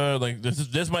Russia. Like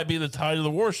this might be the tide of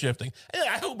the war shifting. And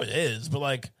I hope it is, but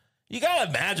like you gotta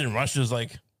imagine Russia's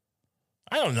like,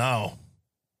 I don't know,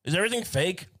 is everything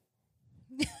fake?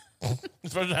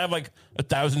 It's supposed to have like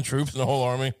 1,000 troops in the whole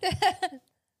army.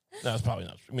 No, it's probably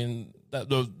not true. I mean,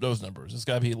 those numbers. It's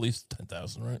got to be at least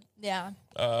 10,000, right? Yeah.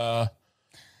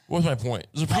 What's my point?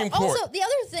 The Supreme Court. Also, the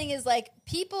other thing is like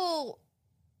people.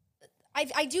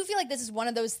 I do feel like this is one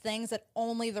of those things that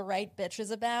only the right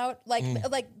bitches about. Like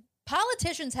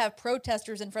politicians have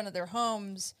protesters in front of their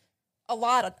homes a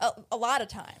lot of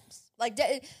times. Like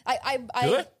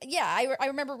I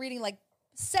remember reading like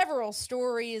several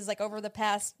stories like over the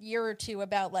past year or two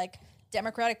about like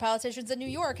Democratic politicians in New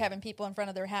York having people in front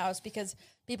of their house because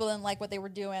people didn't like what they were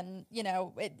doing,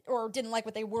 or didn't like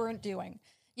what they weren't doing,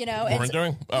 Weren't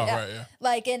doing? Oh, yeah. Right, yeah.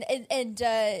 Like,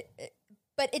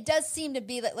 but it does seem to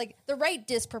be that like the right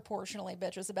disproportionately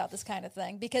bitches about this kind of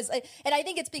thing because, and I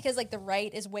think it's because like the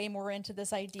right is way more into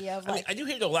this idea of like, I do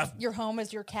hear the left. Your home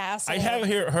is your castle. I have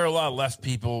heard a lot of left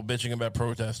people bitching about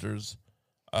protesters.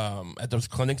 At those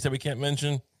clinics that we can't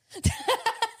mention,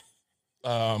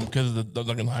 because of the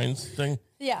Duncan Hines thing.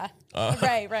 Yeah,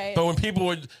 right. But when people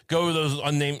would go to those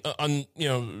unnamed,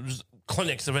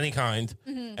 clinics of any kind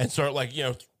and start like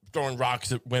throwing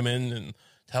rocks at women and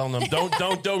telling them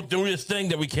don't do this thing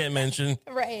that we can't mention.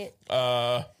 Right.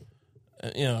 The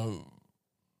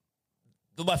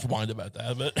left whined about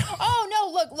that, but oh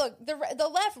no, look, the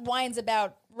left whines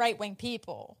about right wing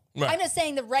people. Right. I'm just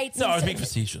saying the right. No, I was being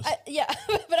facetious. Yeah,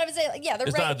 but I was saying, like,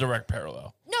 it's not a direct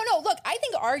parallel. No. Look, I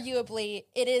think arguably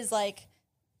it is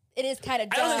kind of.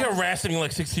 I don't think harassing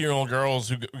like 16-year-old girls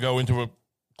who go into a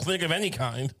clinic of any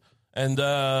kind, and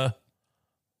look,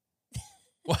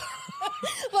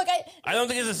 I don't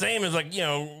think it's the same as like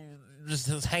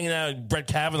just hanging out at Brett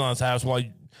Kavanaugh's house while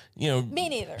me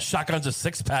neither. Shotguns a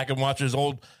 6-pack and watches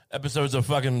old episodes of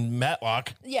fucking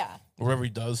Matlock. Yeah, wherever he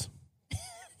does.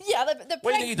 Yeah, what do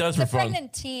you think he does for fun? The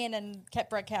pregnant teen and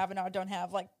Brett Kavanaugh don't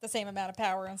have like the same amount of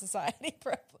power in society.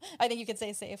 I think you could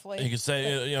say safely. You could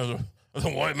say, the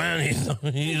white man,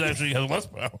 he's actually has less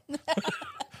power.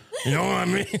 You know what I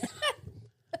mean?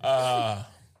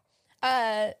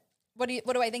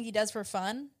 What do I think he does for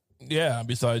fun? Yeah,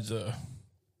 besides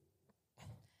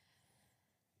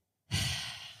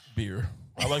beer.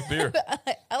 I like beer.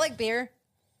 I like beer.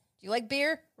 Do you like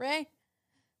beer, Ray?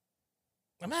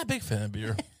 I'm not a big fan of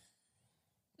beer.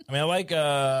 I mean,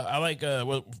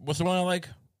 what's the one I like?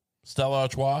 Stella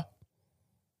Artois.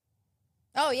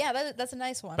 Oh yeah, that's a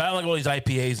nice one. But I don't like all these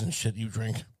IPAs and shit you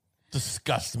drink.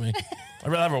 Disgust me. I'd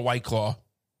rather have a White Claw.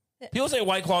 People say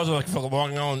White Claws are like for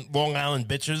Long Island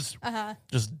bitches.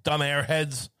 Just dumb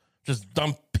airheads. Just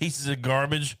dumb pieces of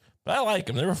garbage. But I like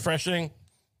them. They're refreshing.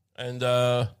 And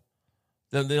then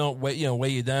they don't weigh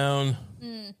you down.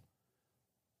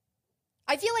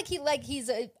 I feel like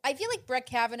I feel like Brett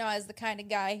Kavanaugh is the kind of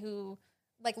guy who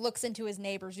like looks into his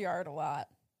neighbor's yard a lot.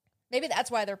 Maybe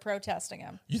that's why they're protesting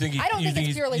him. I don't think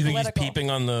it's purely political. He's peeping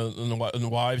on the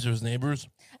wives of his neighbors?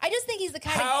 I just think he's the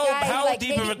kind of guy how who, like,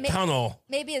 deep of a tunnel?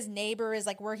 Maybe his neighbor is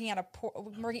like working on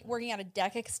a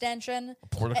deck extension. A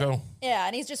portico?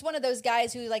 And he's just one of those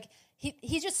guys who like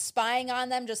he's just spying on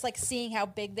them, just like seeing how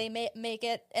big they make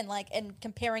it and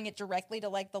comparing it directly to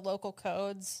like the local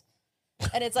codes.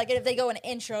 And it's like if they go an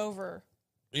inch over.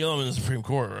 You know, I'm in the Supreme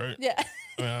Court, right? Yeah.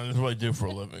 I mean, that's what I do for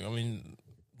a living. I mean,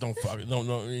 don't fuck it. No.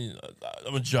 I mean,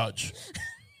 I'm a judge.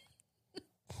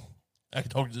 I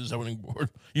can talk to the zoning board.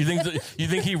 You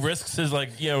think he risks his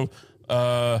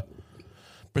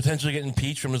potentially getting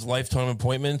impeached from his lifetime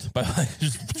appointment by like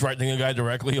just threatening a guy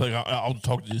directly? Like I'll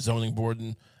talk to the zoning board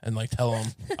and like tell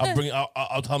him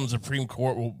I'll tell him the Supreme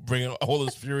Court will bring all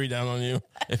this fury down on you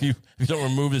if you don't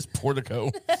remove his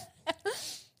portico.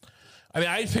 I mean,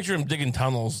 I picture him digging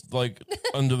tunnels like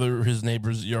under his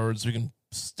neighbor's yard so he can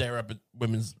stare up at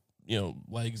women's,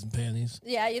 legs and panties.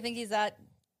 Yeah, you think he's that?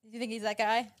 You think he's that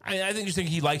guy? I think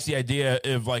he likes the idea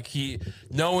of like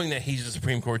knowing that he's a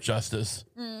Supreme Court justice,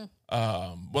 one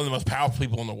of the most powerful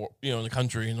people in the world, in the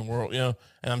country, in the world, And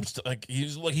I'm just like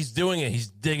he's doing it. He's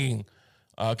digging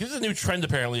because there's a new trend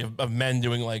apparently of men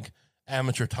doing like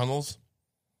amateur tunnels.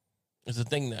 It's a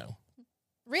thing now.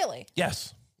 Really?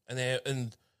 Yes,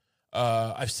 and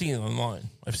I've seen it online.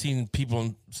 I've seen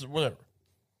people whatever.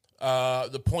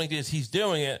 The point is, he's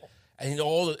doing it, and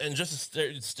just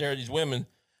to stare at these women,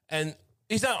 and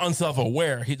he's not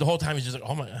unself-aware. The whole time he's just like,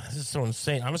 "Oh my God, this is so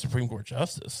insane! I'm a Supreme Court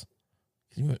justice.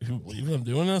 Can you believe I'm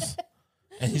doing this?"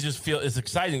 And he just it's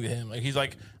exciting to him. Like he's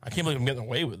like, "I can't believe I'm getting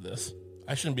away with this.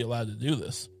 I shouldn't be allowed to do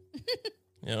this."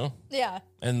 Yeah.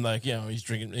 And like he's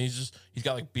drinking. He's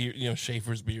got like beer,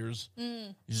 Schaefer's beers.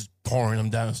 He's just pouring them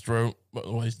down his throat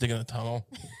while he's digging a tunnel.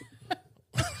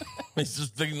 He's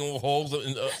just digging little holes,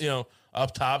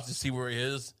 up top to see where he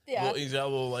is. Yeah. He's got a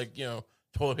little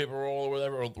toilet paper roll or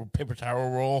whatever, or paper towel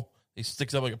roll. He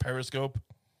sticks up like a periscope.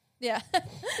 Yeah.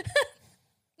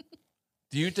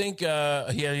 Do you think he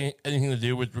had anything to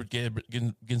do with Ruth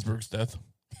Ginsburg's death?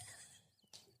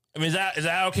 I mean, is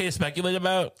that okay to speculate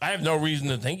about? I have no reason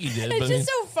to think he did. It's just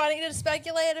so funny to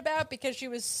speculate about because she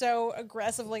was so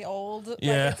aggressively old.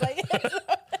 Yeah.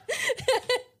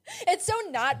 It's so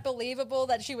not believable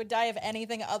that she would die of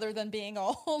anything other than being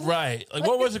old. Right. Like,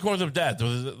 what was the cause of death?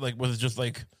 Was it just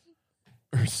like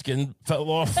her skin fell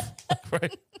off?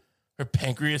 Right. Her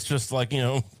pancreas just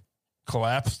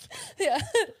collapsed. Yeah.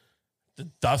 The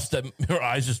dust that her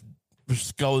her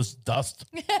skull is dust.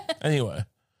 Anyway.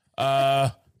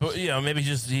 But maybe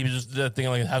he was just that thing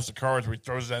like in House of Cards where he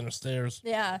throws it down the stairs.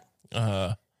 Yeah.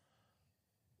 Oh.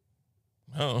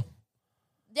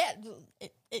 Yeah,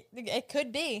 it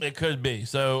could be. It could be.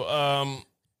 So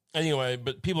anyway,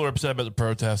 but people are upset about the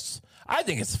protests. I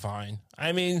think it's fine.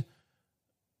 I mean,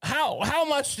 how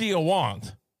much do you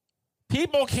want?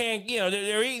 People can't,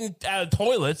 they're eating out of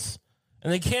toilets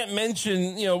and they can't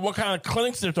mention, what kind of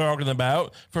clinics they're talking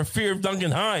about for fear of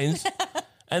Duncan Hines.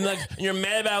 And you're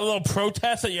mad about a little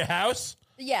protest at your house?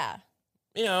 Yeah.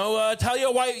 Tell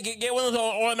your wife, get one of those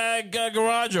automatic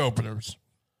garage openers.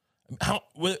 No,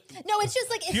 it's just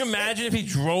like... Can you imagine if he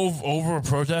drove over a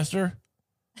protester?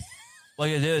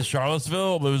 Like it did at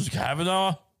Charlottesville, but it was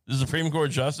Kavanaugh, the Supreme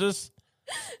Court justice?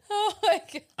 Oh, my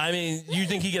God. I mean, you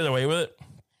think he'd get away with it?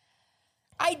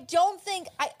 I don't think...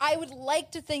 I would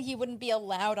like to think he wouldn't be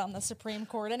allowed on the Supreme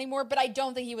Court anymore, but I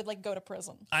don't think he would, go to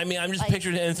prison. I mean, I'm just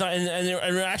picturing it, and it's not... And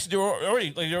they're actually... They were already...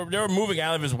 They were moving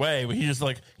out of his way, but he just,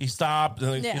 he stopped,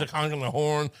 and he's honking the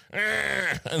horn,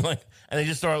 and they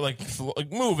just start,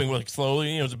 moving,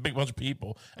 slowly. It's a big bunch of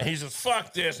people. And he's just,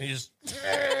 fuck this, and he just...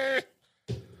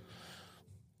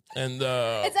 And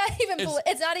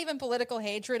it's not even political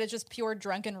hatred. It's just pure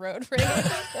drunken road rage.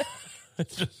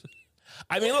 It's just...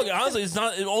 I mean, look, honestly, it's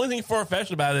not the only thing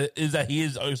far-fetched about it is that he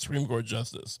is a Supreme Court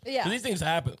justice. Yeah. These things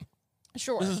happen.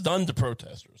 Sure. This is done to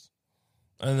protesters.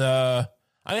 And, I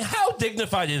mean, how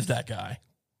dignified is that guy?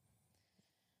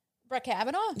 Brett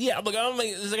Kavanaugh? Yeah, look, I don't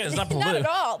think this guy's not Not at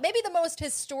all. Maybe the most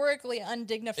historically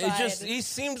undignified. He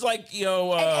seems like, you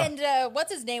know... and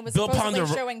what's his name was Bill supposedly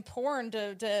showing porn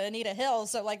to Anita Hill,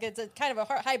 so like it's a kind of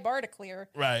a high bar to clear.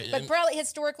 Right. But probably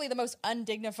historically the most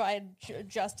undignified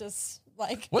justice.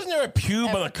 Like, wasn't there a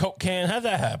pube on a Coke can? How'd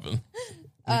that happen?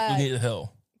 Anita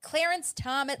Hill. Clarence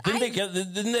Thomas.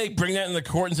 Didn't they bring that in the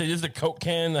court and say, this is the Coke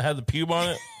can that had the pube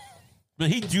on it?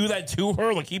 Did he do that to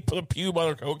her? Like he put a pube on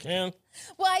her Coke can?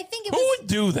 Well, I think it Who would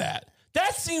do that?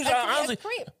 That seems honestly.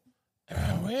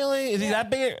 Really? Is he that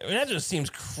big? I mean, that just seems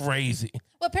crazy.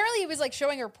 Well, apparently he was like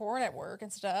showing her porn at work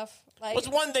and stuff. Like, what's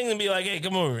one thing to be like, hey,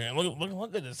 come over here.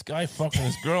 Look at this guy fucking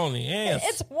this girl in the ass.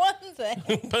 It's one thing.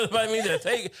 But I mean,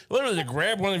 literally to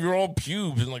grab one of your old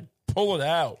pubes and like pull it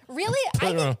out. Really?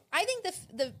 I think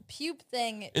the pube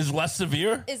thing is less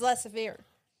severe.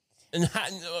 And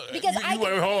because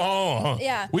hold on.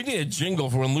 Yeah, we need a jingle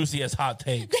for when Lucy has hot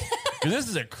takes. This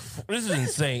is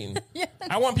insane. Yeah.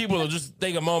 I want people to just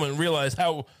take a moment and realize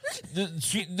how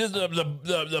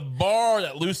the bar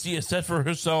that Lucy has set for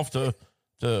herself to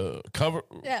cover.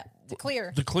 Yeah,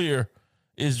 to clear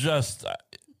is just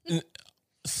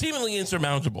seemingly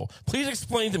insurmountable. Please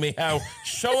explain to me how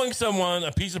showing someone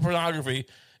a piece of pornography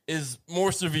is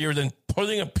more severe than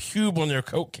putting a pube on their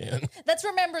Coke can. Let's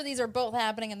remember these are both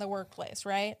happening in the workplace,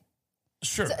 right?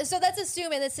 Sure. So let's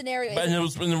assume in this scenario. And it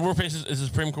was in the workplace is the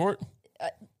Supreme Court?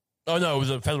 Oh, no, it was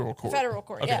a federal court. Federal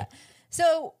court, okay. Yeah.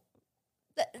 So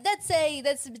let's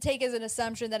take as an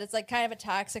assumption that it's like kind of a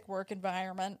toxic work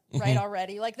environment, right,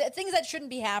 already. Like things that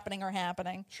shouldn't be happening are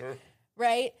happening. Sure.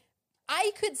 Right?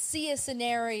 I could see a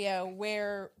scenario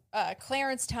where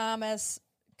Clarence Thomas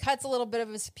cuts a little bit of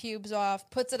his pubes off,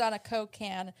 puts it on a Coke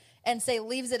can, and say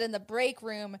leaves it in the break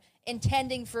room,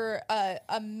 intending for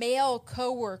a male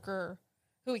coworker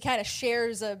who he kind of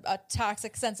shares a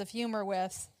toxic sense of humor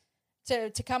with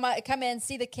to come in,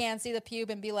 see the can, see the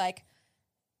pube, and be like,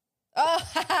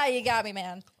 "Oh, you got me,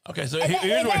 man." Okay, so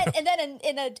and then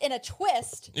in a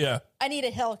twist, yeah, Anita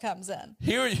Hill comes in.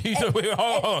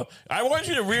 Hold on. I want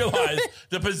you to realize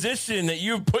the position that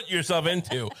you put yourself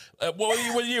into.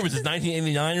 What year was this?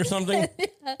 1989 or something?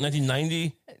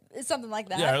 1990, something like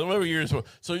that. Yeah, whatever years.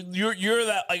 So you're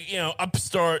that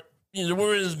upstart. There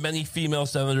weren't as many female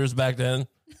senators back then,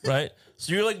 right?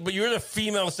 So you're the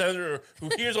female senator who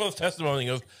hears all this testimony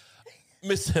and goes,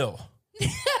 "Miss Hill."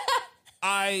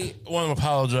 I want to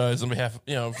apologize on behalf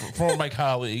of, for my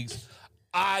colleagues.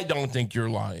 I don't think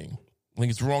you're lying. I think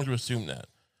it's wrong to assume that.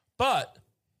 But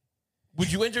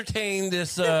would you entertain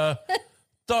this thought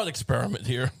experiment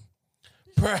here?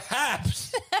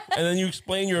 Perhaps. And then you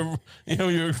explain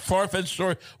your far-fetched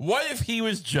story. What if he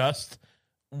was just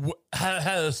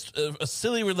had a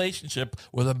silly relationship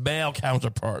with a male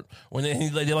counterpart when they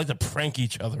like to prank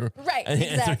each other, right? And so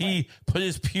exactly. he put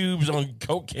his pubes on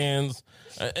Coke cans.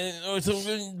 And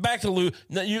so back to Lou.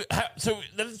 So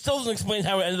that still doesn't explain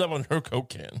how it ended up on her Coke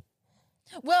can.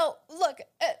 Well, look,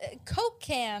 Coke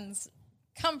cans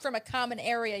come from a common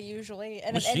area usually,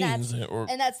 and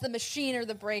that's the machine or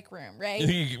the break room, right? Did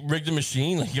he rig the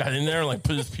machine? Like he got in there and like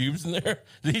put his pubes in there?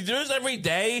 Did he do this every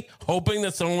day, hoping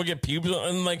that someone would get pubes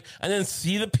and then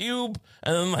see the pube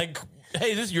and then like,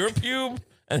 hey, is this your pube?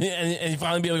 And he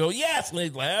finally be able to go, yes, and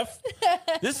they'd laugh.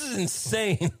 This is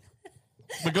insane.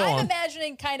 But go on. I'm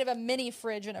imagining kind of a mini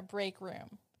fridge in a break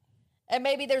room. And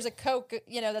maybe there's a Coke,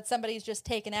 that somebody's just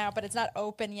taken out, but it's not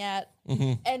open yet.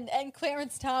 Mm-hmm. And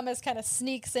Clarence Thomas kind of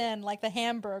sneaks in like the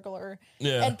Hamburglar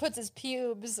and puts his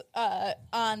pubes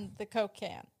on the Coke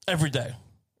can. Every day.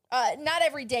 Not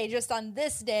every day, just on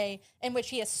this day in which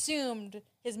he assumed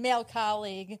his male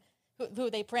colleague, who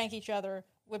they prank each other,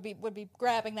 would be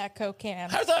grabbing that Coke can.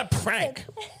 How's that a prank?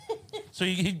 So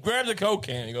he grabbed the Coke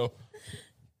can and you go,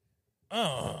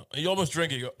 oh, you almost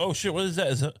drink it. You go, oh shit, what is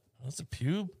that? That's a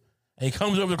pube? And he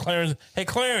comes over to Clarence. Hey,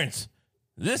 Clarence,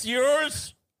 is this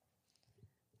yours?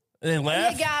 And they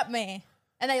laugh. You got me.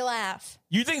 And they laugh.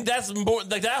 You think that's more,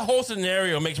 like that whole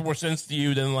scenario makes more sense to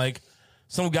you than like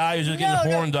some guy who's just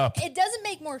getting horned up? It doesn't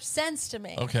make more sense to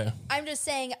me. Okay. I'm just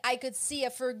saying I could see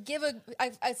a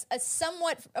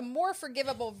more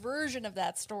forgivable version of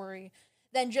that story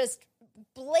than just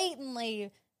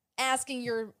blatantly asking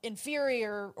your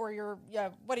inferior or your,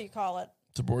 what do you call it?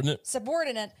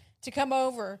 Subordinate to come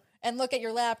over and look at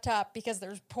your laptop because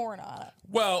there's porn on it.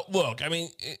 Well, look, I mean,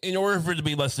 in order for it to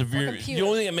be less severe, the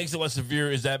only thing that makes it less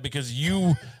severe is that because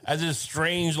you, as this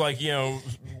strange,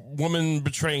 woman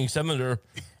betraying senator,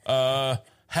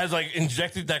 has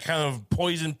injected that kind of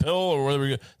poison pill or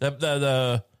whatever.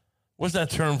 That what's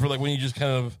that term for when you just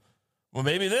kind of, well,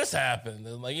 maybe this happened,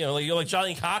 and you're like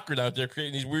Johnny Cochran out there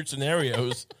creating these weird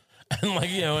scenarios. and like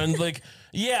and like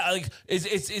like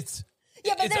it's.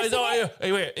 Yeah, but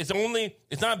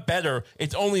it's not better.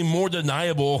 It's only more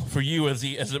deniable for you as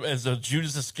a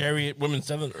Judas Iscariot women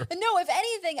senator. No, if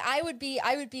anything, I would be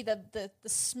the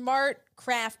smart,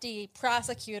 crafty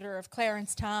prosecutor of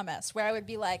Clarence Thomas, where I would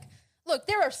be like, look,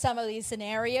 there are some of these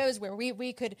scenarios where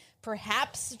we could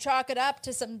perhaps chalk it up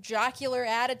to some jocular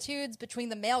attitudes between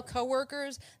the male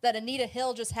coworkers that Anita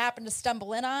Hill just happened to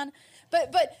stumble in on.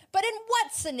 But in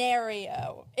what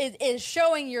scenario is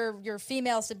showing your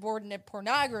female subordinate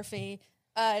pornography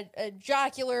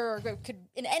jocular or could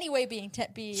in any way be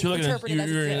interpreted as a you're joke?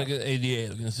 like an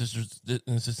ADA, like an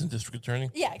assistant district attorney?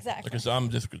 Yeah, exactly. Like I'm a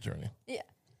district attorney. Yeah.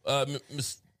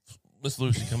 Miss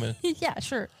Lucy, come in. Yeah,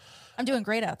 sure. I'm doing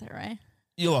great out there, right?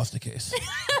 You lost the case.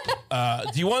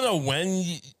 Do you want to know when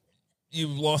you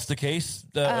lost the case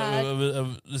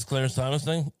of this Clarence Thomas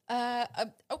thing?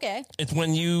 Okay. It's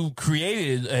when you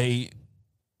created a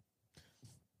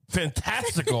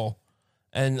fantastical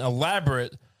and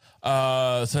elaborate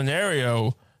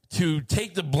scenario to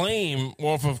take the blame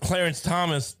off of Clarence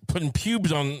Thomas putting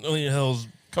pubes on Anita Hill's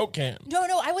Coke can. No,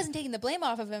 I wasn't taking the blame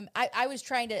off of him. I was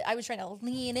trying to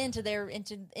lean into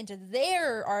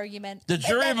their argument. The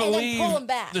jury and pull him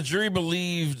back. The jury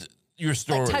believed your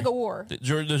story. Like tug of war. The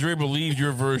jury believed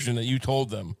your version that you told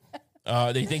them.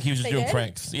 They think he was just doing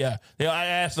pranks. Yeah. I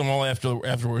asked them all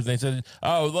afterwards. They said,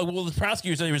 "Oh, well, the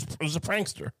prosecutor said he was a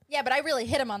prankster." Yeah, but I really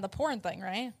hit him on the porn thing,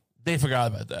 right? They forgot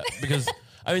about that because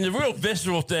I mean the real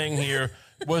visceral thing here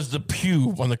was the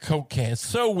pube on the Coke can. It's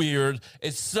so weird.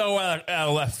 It's so out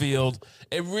of left field.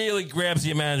 It really grabs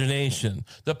the imagination.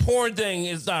 The porn thing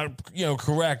is not,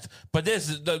 correct, but this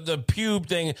is the pube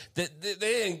thing. They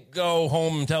didn't go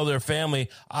home and tell their family,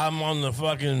 "I'm on the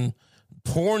fucking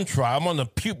porn trial. I'm on the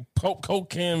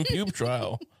Coke can pube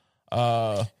trial."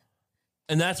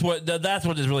 And that's what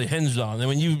this really hinged on. And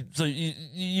when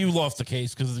you lost the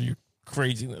case because of your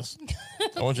craziness.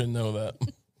 I want you to know that.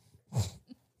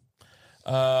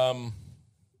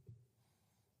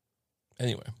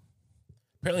 Anyway,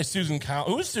 apparently Susan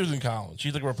Collins. Who is Susan Collins?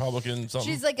 She's like a Republican.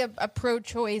 Something. She's like a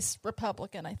pro-choice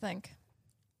Republican, I think.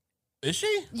 Is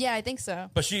she? Yeah, I think so.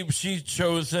 But she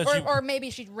chose that, or maybe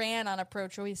she ran on a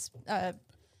pro-choice, a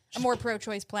more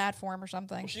pro-choice platform or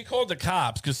something. She called the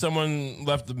cops because someone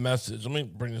left a message. Let me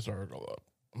bring this article up.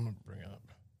 I'm gonna bring it up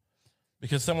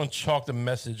because someone chalked a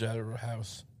message out of her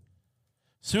house.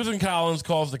 Susan Collins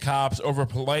calls the cops over a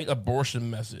polite abortion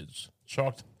message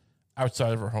chalked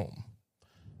outside of her home.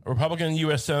 A Republican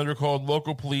U.S. senator called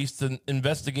local police to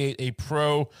investigate a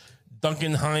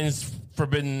pro-Duncan Hines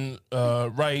forbidden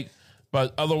right,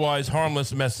 but otherwise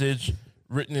harmless message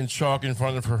written in chalk in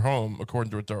front of her home,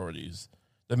 according to authorities.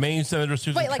 The Maine senator,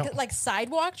 Susan Collins. Wait, like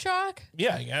sidewalk chalk?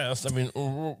 Yeah, I guess. I mean,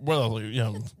 what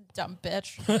Dumb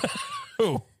bitch.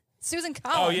 Who? Susan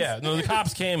Collins. Oh, yeah. No, the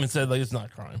cops came and said, like, it's not a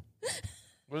crime.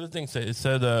 What did the thing say? It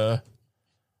said,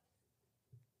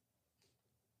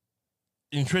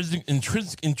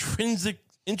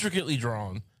 intricately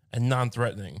drawn and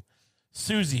non-threatening.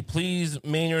 Susie, please,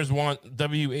 Mainers want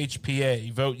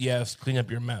WHPA. Vote yes. Clean up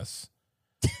your mess.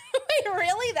 Wait,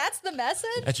 really? That's the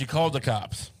message? And she called the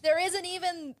cops. There isn't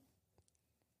even...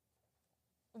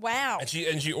 Wow. And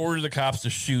she ordered the cops to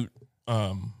shoot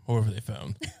whoever they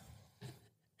found.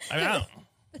 I mean, I don't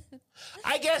know.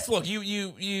 I guess, look,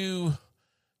 you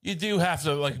do have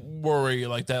to, like, worry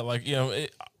like that. Like,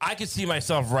 I could see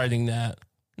myself writing that.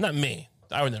 Not me.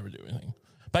 I would never do anything.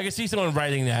 But I could see someone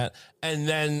writing that and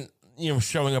then,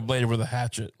 showing up later with a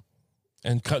hatchet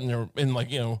and cutting her and, like,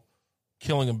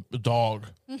 killing a dog.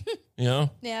 Yeah.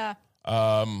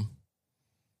 So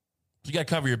you got to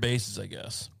cover your bases, I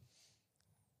guess.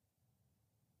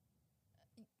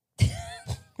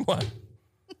 What?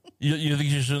 You think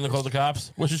she shouldn't have called the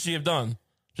cops? What should she have done?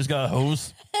 Just got a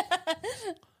hose?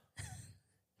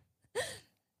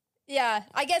 Yeah,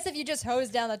 I guess if you just hose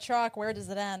down the chalk, where does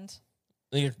it end?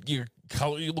 Your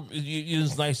color, you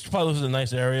use nice. Probably lives in a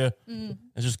nice area.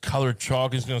 It's just colored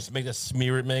chalk. It's going to make that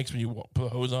smear it makes when you put a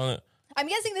hose on it. I'm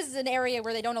guessing this is an area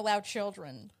where they don't allow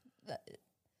children,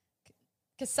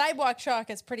 because sidewalk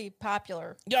chalk is pretty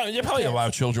popular. Yeah, they probably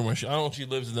allow children. I don't know if she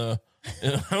lives in a.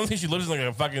 I don't think she lives in like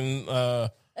a fucking.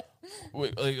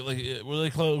 What do they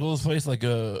call this place? Like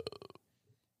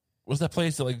what's that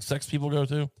place that like sex people go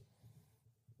to?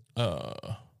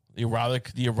 The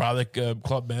erotic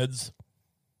Club Meds.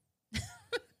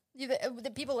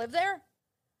 The people live there?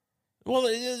 Well,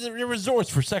 they're resorts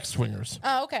for sex swingers.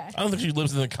 Oh, okay. I don't think she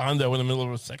lives in a condo in the middle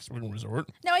of a sex swing resort.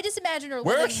 No, I just imagine her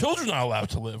Where living... are children not allowed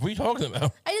to live? What are you talking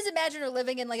about? I just imagine her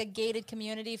living in like a gated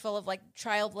community full of like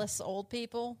childless old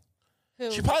people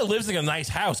She probably lives in a nice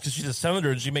house because she's a senator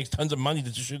and she makes tons of money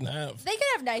that she shouldn't have. They could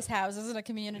have nice houses in a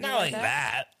community. Not like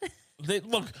that.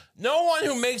 Look, no one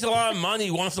who makes a lot of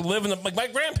money wants to live in like my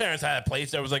grandparents had a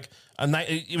place that was like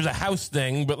it was a house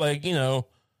thing, but like, you know,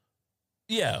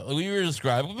 yeah, like we were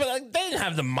describing, but like, they didn't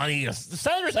have the money. The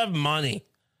senators have money.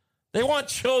 They want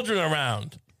children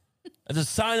around. As a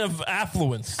sign of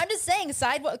affluence. I'm just saying,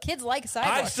 kids like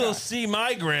sidewalk I still see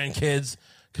my grandkids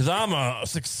because I'm a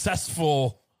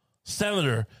successful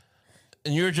senator,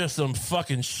 and you're just some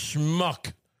fucking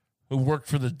schmuck who worked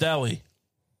for the deli.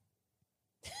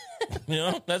 You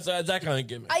know, that's that kind of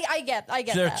gimmick. I get that.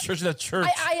 That church.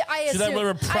 I see that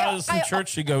little Protestant church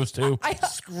she goes to,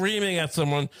 screaming at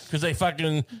someone because they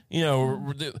fucking, you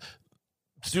know,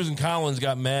 Susan Collins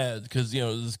got mad because, you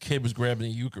know, this kid was grabbing the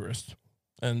Eucharist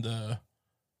and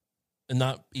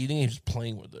not eating, he was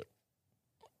playing with it.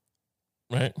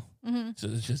 Right? Mm-hmm. So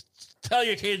it's just tell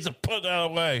your kids to put that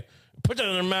away. Put that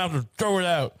in their mouth or throw it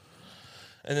out.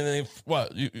 And then they,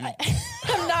 what?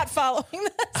 I'm not following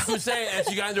this. I'm saying, and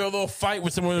she got into a little fight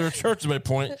with someone in her church at my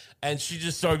point, and she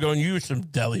just started going, "You some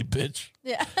deli bitch."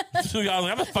 Yeah. So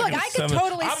I'm a fucking senator.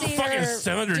 Totally I'm a fucking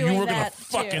senator. You work in a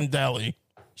fucking deli.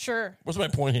 Sure. What's my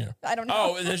point here? I don't know.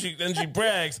 Oh, and then she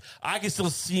brags, I can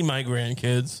still see my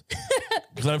grandkids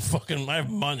because I have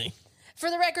money.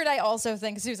 For the record, I also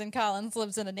think Susan Collins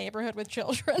lives in a neighborhood with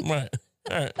children. Right.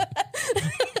 All right.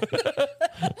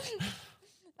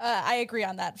 I agree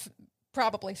on that.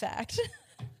 Probably fact.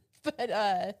 But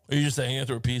are you just saying it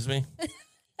to appease me?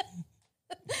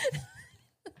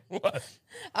 What?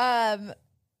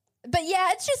 But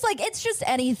yeah, it's just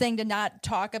anything to not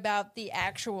talk about the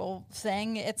actual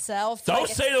thing itself. Don't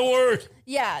say the word.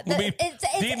 Yeah, it's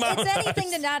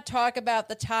anything to not talk about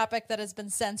the topic that has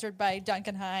been censored by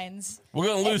Duncan Hines. We're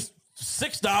gonna lose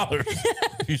 $6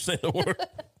 if you say the word.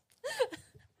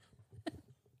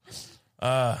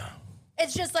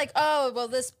 It's just like, oh, well,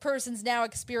 this person's now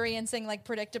experiencing like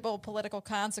predictable political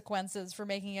consequences for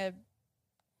making a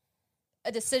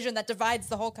decision that divides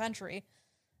the whole country.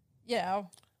 You know,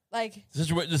 like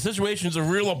the situation's a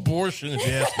real abortion, if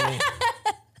you ask me.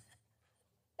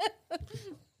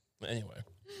 Anyway,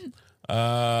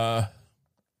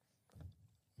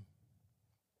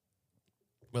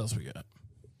 what else we got?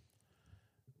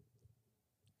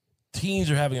 Teens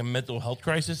are having a mental health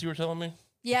crisis. You were telling me.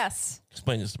 Yes.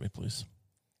 Explain this to me, please.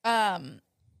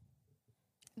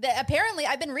 Apparently,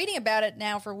 I've been reading about it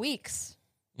now for weeks.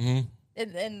 Mm-hmm.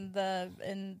 In the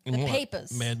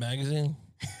papers. Mad Magazine.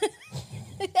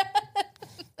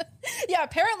 Yeah,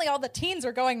 apparently all the teens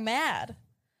are going mad.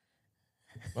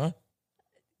 What?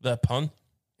 That pun?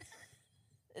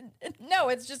 No,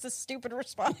 it's just a stupid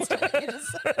response to it. You just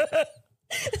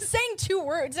saying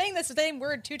the same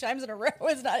word 2 times in a row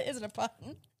isn't a pun.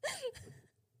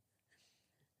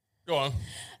 Go on.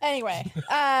 Anyway,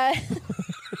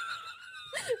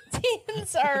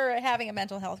 teens are having a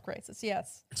mental health crisis.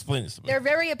 Yes. Explain this to me. They're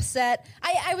very upset.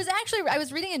 I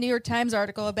was reading a New York Times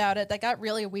article about it that got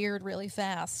really weird really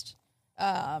fast.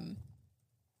 But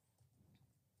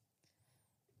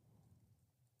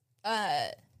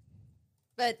I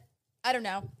don't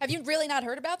know. Have you really not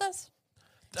heard about this?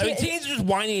 I mean, teens are just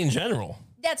whiny in general.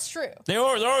 That's true. They're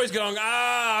always going,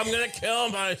 I'm going to kill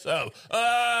myself.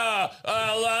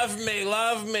 Love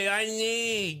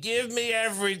me, give me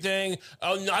everything.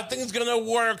 Oh, nothing's going to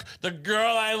work. The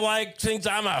girl I like thinks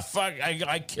I'm a fuck.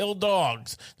 I kill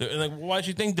dogs. And like, why'd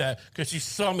you think that? Because she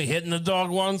saw me hitting the dog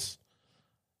once?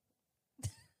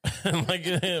 And like,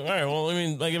 all right, well, I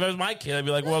mean, like, if it was my kid, I'd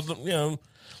be like, well, you know,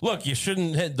 look, you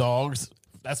shouldn't hit dogs.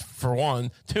 That's for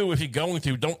one. 2, if you're going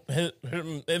to, don't hit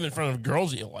them in front of girls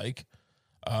that you like.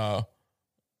 I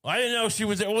didn't know she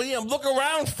was there. Well, yeah, look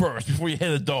around first before you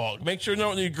hit a dog. Make sure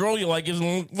no the girl you like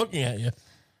isn't looking at you.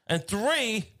 And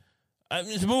 3,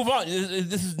 just move on.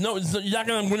 You're not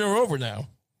going to win her over now.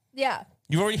 Yeah.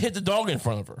 You've already hit the dog in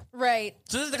front of her. Right.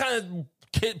 So this is the kind of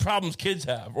problems kids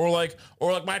have. Or like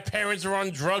my parents are on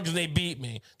drugs and they beat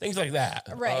me. Things like that.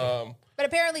 Right. But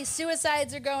apparently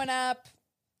suicides are going up.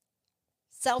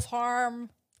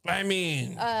 Self-harm. I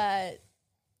mean, have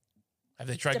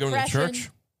they tried depression. going to church?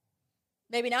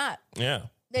 Maybe not. Yeah.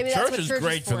 Maybe church that's what is church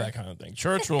great is for that kind of thing.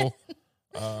 Church will,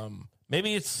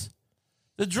 maybe it's,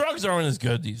 the drugs aren't as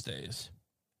good these days.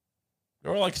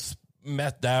 They're like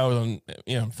methed out on,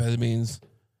 amphetamines.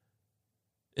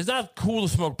 It's not cool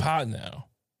to smoke pot now.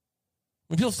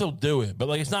 I mean, people still do it, but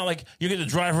like, it's not like you get to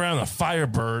drive around a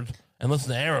Firebird and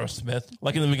listen to Aerosmith,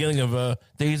 like in the beginning of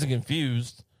Dazed and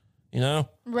Confused, you know?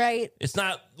 Right. It's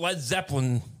not Led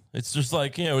Zeppelin. It's just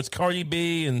like, it's Cardi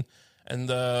B and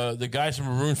the guys from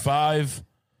Maroon 5.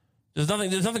 There's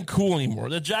nothing cool anymore.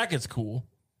 The jacket's cool.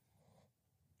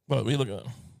 What are you looking at?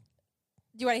 Do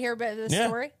you want to hear about this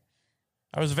story?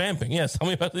 I was vamping. Yes. Tell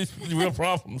me about these real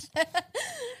problems.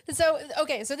 So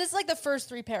this is like the first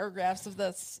 3 paragraphs of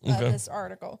this this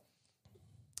article.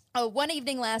 One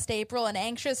evening last April, an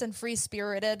anxious and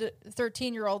free-spirited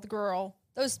 13-year-old girl.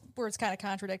 Those words kind of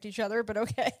contradict each other, but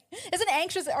okay.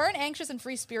 Aren't anxious and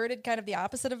free-spirited kind of the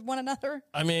opposite of one another?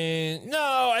 I mean,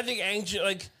 no, I think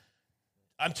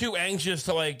I'm too anxious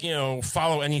to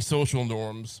follow any social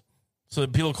norms. So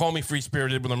that people call me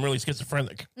free-spirited when I'm really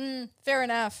schizophrenic. Fair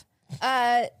enough.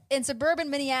 In suburban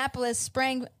Minneapolis,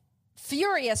 sprang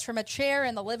furious from a chair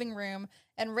in the living room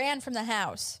and ran from the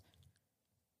house.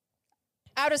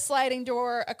 Out a sliding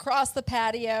door, across the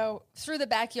patio, through the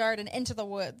backyard, and into the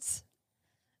woods.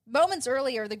 Moments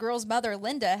earlier, the girl's mother,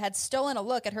 Linda, had stolen a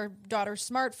look at her daughter's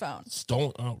smartphone.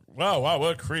 Stolen? Oh, wow,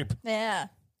 what a creep. Yeah.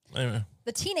 Anyway.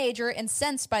 The teenager,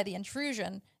 incensed by the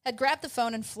intrusion, had grabbed the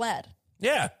phone and fled.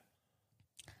 Yeah.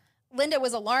 Linda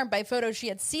was alarmed by photos she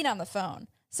had seen on the phone.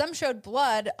 Some showed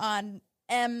blood on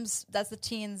M's, that's the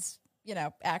teen's,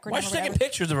 acronym. Why is she taking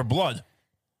pictures of her blood?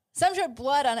 Some showed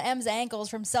blood on M's ankles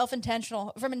from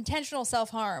intentional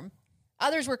self-harm.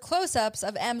 Others were close-ups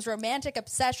of M's romantic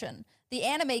obsession, the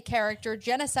anime character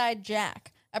Genocide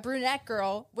Jack, a brunette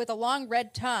girl with a long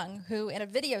red tongue who, in a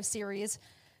video series,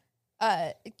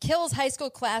 kills high school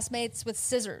classmates with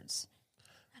scissors.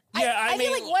 Yeah, I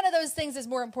feel like one of those things is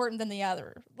more important than the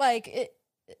other. The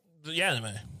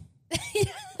anime.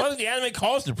 Well, the anime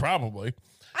caused it, probably.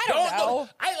 I don't know.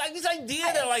 I like this idea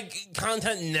that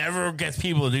content never gets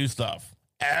people to do stuff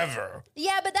ever.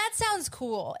 Yeah, but that sounds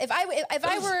cool. If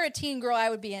I were a teen girl, I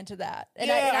would be into that.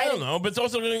 And I don't know, but it's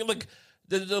also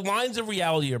the lines of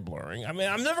reality are blurring. I mean,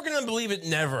 I'm never going to believe it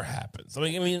never happens.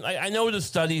 I know the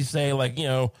studies say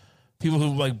people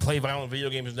who play violent video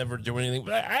games never do anything,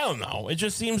 but I don't know. It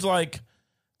just seems like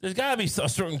there's got to be a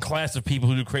certain class of people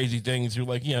who do crazy things who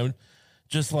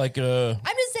just I'm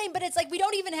just saying, but it's we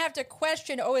don't even have to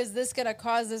question, is this going to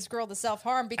cause this girl to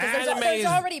self-harm? Because there's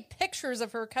already pictures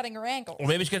of her cutting her ankle. Well,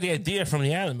 maybe she got the idea from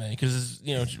the anime, because,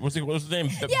 what's the name?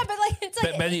 Yeah, but it's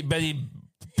Betty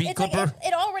Beat Clipper?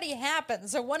 It already happened,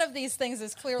 so one of these things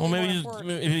is clearly more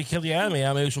important. If you kill the anime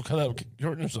out, maybe she'll cut out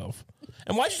hurting herself.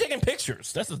 And why's she taking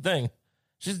pictures? That's the thing.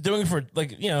 She's doing it for,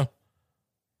 yeah,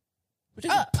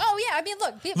 I mean,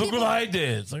 look what I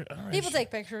did. People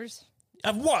take pictures.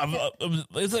 Of what?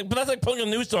 It's but that's like putting a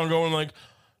noose on, going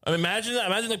imagine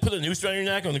putting a noose around your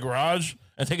neck in the garage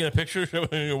and taking a picture, showing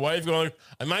your wife, going,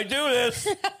 I might do this.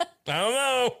 I don't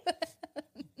know.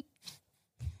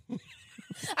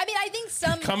 I mean, I think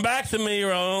some come back to me,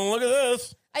 or look at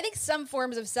this. I think some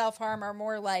forms of self-harm are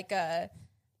more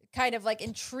kind of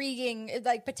intriguing,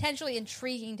 potentially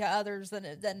intriguing to others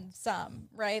than some,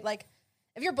 right?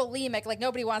 If you're bulimic,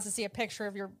 nobody wants to see a picture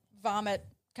of your vomit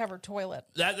covered toilet.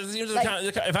 That seems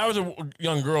if I was a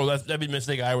young girl, that'd be a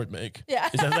mistake I would make. Yeah,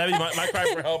 that'd be my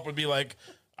cry for help would be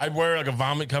I'd wear a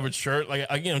vomit covered shirt,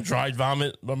 dried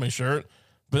vomit on my shirt,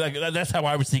 but that's how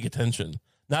I would seek attention,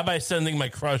 not by sending my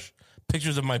crush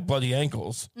pictures of my bloody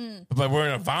ankles, but by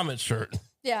wearing a vomit shirt.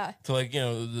 Yeah, to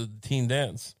the teen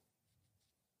dance.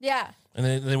 Yeah.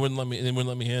 And they wouldn't let me. They wouldn't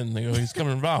let me in. They go, he's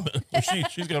coming to vomit. Or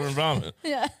she's coming to vomit.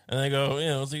 Yeah. And they go,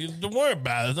 don't worry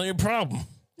about it. It's not your problem.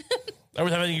 I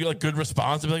would have any good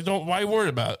response. I'd be like, why are you worried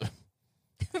about it?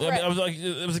 Right. I was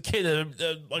it was a kid. I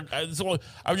was just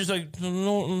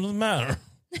no, it doesn't matter.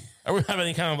 I wouldn't have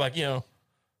any kind of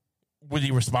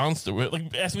witty response to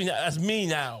it. Ask me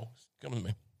now. Come to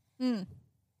me.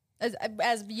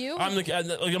 As you? I'm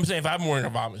saying, if I'm wearing a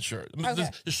vomit shirt,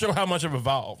 just to show how much I've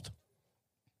evolved.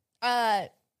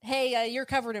 Hey, you're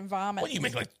covered in vomit. What do you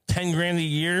make, $10,000 a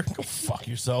year? Go fuck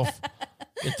yourself.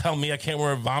 You tell me I can't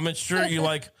wear a vomit shirt. You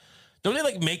don't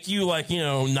they make you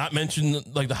not mention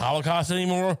the Holocaust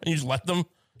anymore? And you just let them?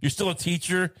 You're still a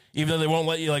teacher, even though they won't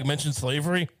let you mention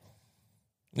slavery.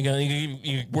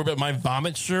 You worry about my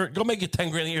vomit shirt? Go make it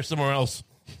 $10,000 a year somewhere else.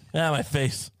 My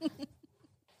face.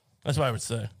 That's what I would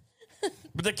say.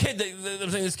 But the kid, I'm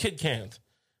saying this kid can't.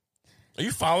 Are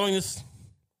you following this?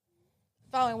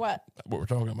 Following what? What we're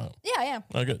talking about. Yeah, I am.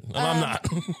 Oh, good. I'm not.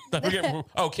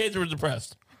 Kids are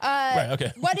depressed. Right,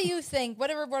 okay. What do you think? What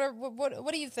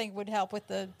do you think would help with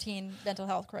the teen mental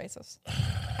health crisis?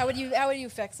 How would you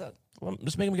fix it? Well,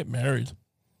 just make them get married.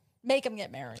 Make them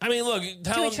get married. I mean, look,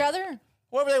 to each other.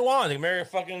 Whatever they want. They can marry a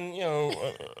fucking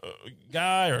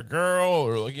guy or a girl,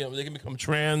 or they can become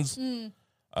trans. But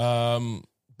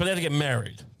they have to get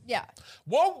married. Yeah.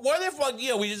 What if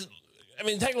we just? I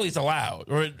mean, technically it's allowed,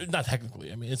 or not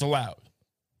technically. I mean, it's allowed.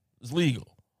 It's legal.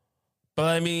 But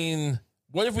I mean,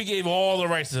 what if we gave all the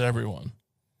rights to everyone?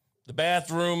 The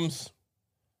bathrooms,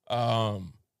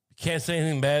 can't say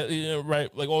anything bad,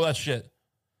 right? Like all that shit.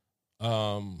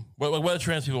 What do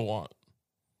trans people want?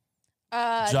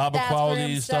 Job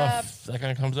equality stuff that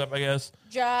kind of comes up, I guess.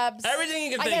 Jobs, everything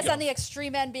you can. I guess on the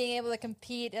extreme end, being able to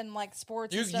compete in like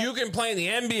sports. You can play in the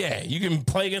NBA. You can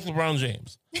play against LeBron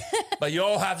James, but you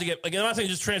all have to get. Like, I'm not saying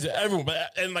just trans, everyone,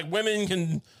 but and like women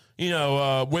can,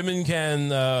 women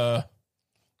can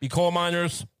be coal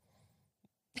miners.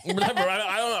 Whatever.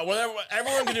 I don't know. Whatever.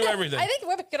 Everyone can do everything. I think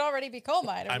women could already be coal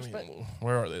miners. I mean,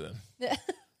 where are they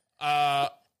then?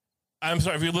 I'm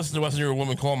sorry if you listen to us and you're a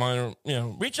woman coal miner.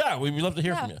 Reach out. We'd love to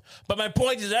hear from you. But my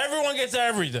point is, everyone gets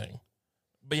everything,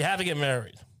 but you have to get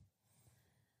married.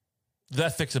 Does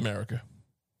that fix America?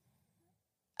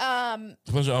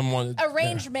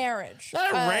 Arranged marriage.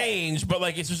 Not arranged, but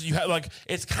like it's just you have like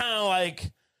it's kind of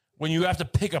like when you have to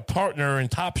pick a partner in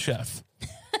Top Chef,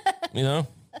 and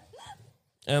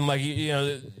like you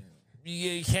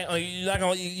can't like you're not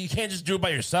gonna you can't just do it by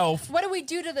yourself. What do we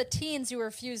do to the teens who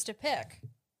refuse to pick?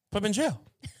 Put them in jail.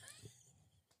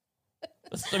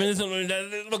 I mean,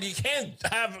 look, you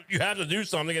have to do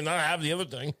something and not have the other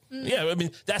thing. Yeah, I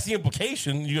mean, that's the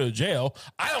implication. You go to jail.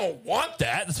 I don't want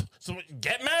that. So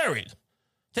get married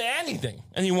to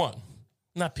anyone,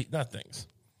 not things.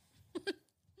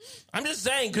 I'm just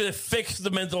saying, could it fix the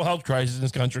mental health crisis in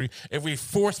this country if we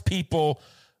force people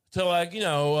to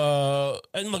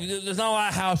and look, there's not a lot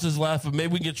of houses left, but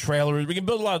maybe we can get trailers. We can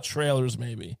build a lot of trailers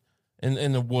maybe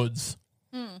in the woods.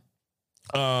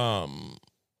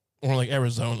 Or like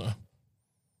Arizona,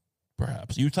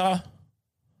 perhaps Utah.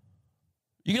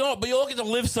 But you all get to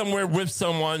live somewhere with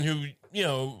someone who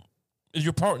is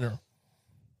your partner.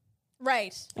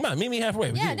 Right. Come on, meet me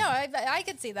halfway. Yeah, no, I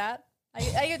could see that.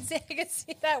 I could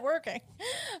see that working.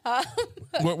 What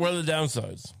are the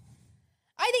downsides?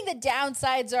 I think the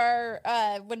downsides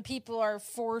are when people are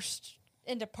forced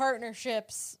into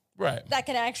partnerships. Right. That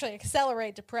can actually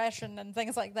accelerate depression and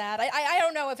things like that. I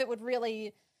don't know if it would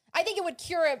really. I think it would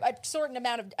cure a certain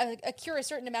amount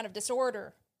of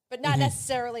disorder, but not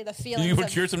necessarily the feelings. You would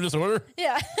cure some disorder?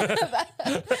 Yeah.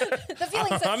 The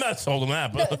feelings. I'm not sold on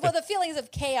that. But the feelings of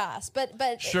chaos,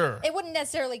 but sure, it wouldn't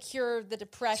necessarily cure the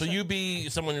depression. So you be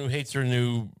someone who hates her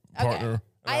new partner.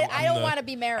 Okay. I don't want to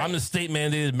be married. I'm the state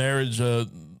mandated marriage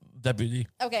deputy.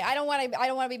 Okay, I don't want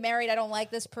to be married. I don't like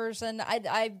this person.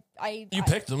 You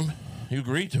picked them. You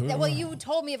agreed to it. Yeah, well, you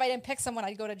told me if I didn't pick someone,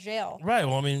 I'd go to jail. Right.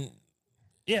 Well, I mean.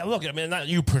 Yeah, look, I mean, not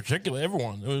you particularly,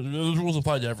 everyone. Those rules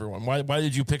apply to everyone. Why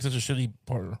did you pick such a shitty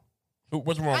partner?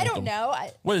 What's wrong with them? I don't know.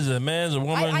 What is it, a man, is a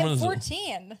woman? I'm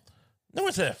 14. No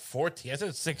one said 14. I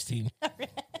said 16. I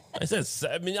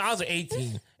was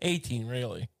 18. 18,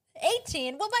 really.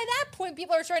 18? Well, by that point,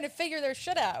 people are trying to figure their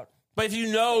shit out. But if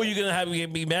you know you're going to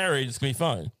be married, it's going to be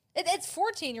fine. It's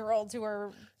 14-year-olds who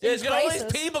are There's going to all these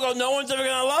people go, no one's ever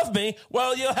going to love me.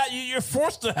 Well, you're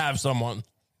forced to have someone.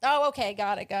 Oh, okay,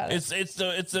 got it. It's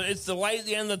the light at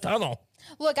the end of the tunnel.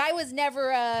 Look, I was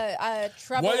never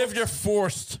troubled. What if you're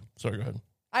forced? Sorry, go ahead.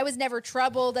 I was never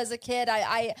troubled as a kid.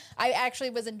 I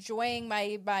actually was enjoying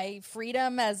my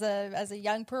freedom as a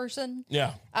young person.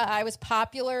 Yeah, I was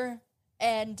popular,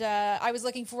 and I was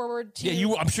looking forward to.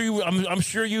 Yeah, I'm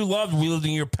sure you loved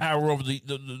wielding your power over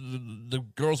the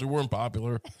girls who weren't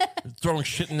popular, throwing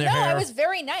shit in their hair. No, I was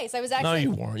very nice. I was actually.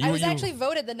 No, you weren't. I was actually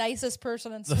voted the nicest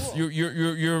person in school.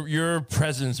 Your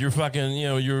presence, your fucking,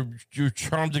 your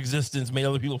charmed existence made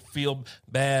other people feel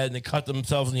bad, and they cut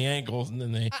themselves in the ankles, and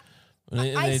then they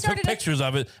took pictures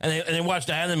of it, and they watched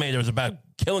the animators about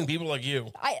killing people like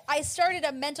you. I started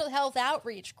a mental health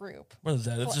outreach group. What is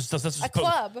that? That's just a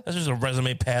club. That's just a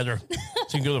resume patter.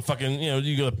 So you can go to fucking,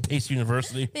 you go to Pace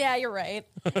University. Yeah, you're right.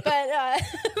 But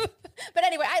but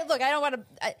anyway, I don't want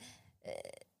to.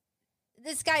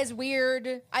 This guy is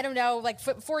weird. I don't know. Like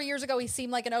 4 years ago, he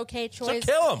seemed like an okay choice.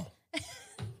 So kill him.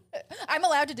 I'm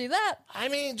allowed to do that. I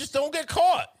mean, just don't get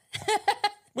caught. What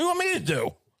do you want me to do?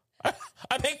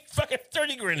 I make fucking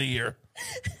 $30,000 a year.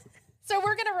 So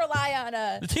we're gonna rely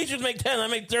on the teachers make 10, I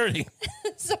make 30.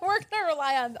 So we're gonna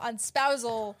rely on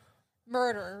spousal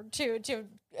murder to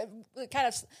kind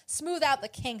of smooth out the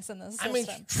kinks in the system. I mean,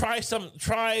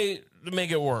 try to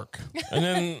make it work,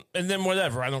 and then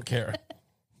whatever. I don't care.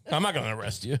 I'm not gonna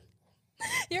arrest you.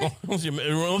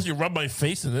 Unless you rub my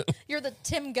face in it. You're the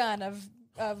Tim Gunn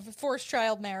of forced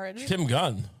child marriage. Tim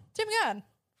Gunn.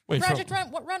 Wait, Project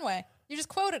Runway. You just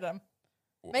quoted him.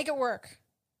 Make it work.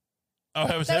 Oh,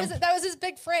 that was him? That was his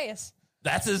big phrase.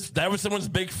 That was someone's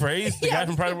big phrase? The guy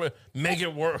from Project Make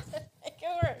it work. Make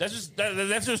it work.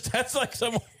 That's like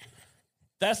someone.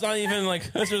 That's not even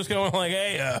like, that's just going like,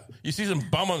 hey, you see some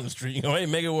bum on the street, you go, hey,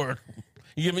 make it work.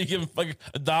 You give him like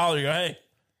 $1, you go, hey,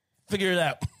 figure it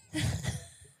out.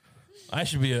 I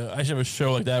should have a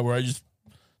show like that where I just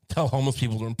tell homeless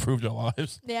people to improve their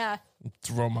lives. Yeah.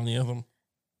 Throw money at them.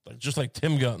 Just like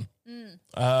Tim Gunn.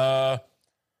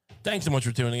 Thanks so much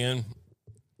for tuning in.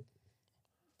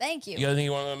 Thank you. You got anything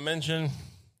you want to mention?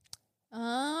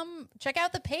 Check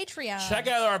out the Patreon. Check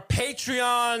out our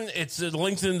Patreon. It's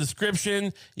linked in the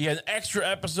description. You get an extra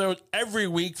episode every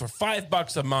week for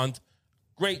 $5 a month.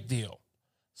 Great deal.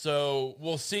 So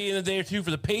we'll see you in a day or two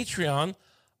for the Patreon.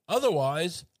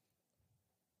 Otherwise,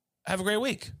 have a great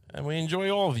week. And we enjoy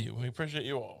all of you. We appreciate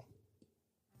you all.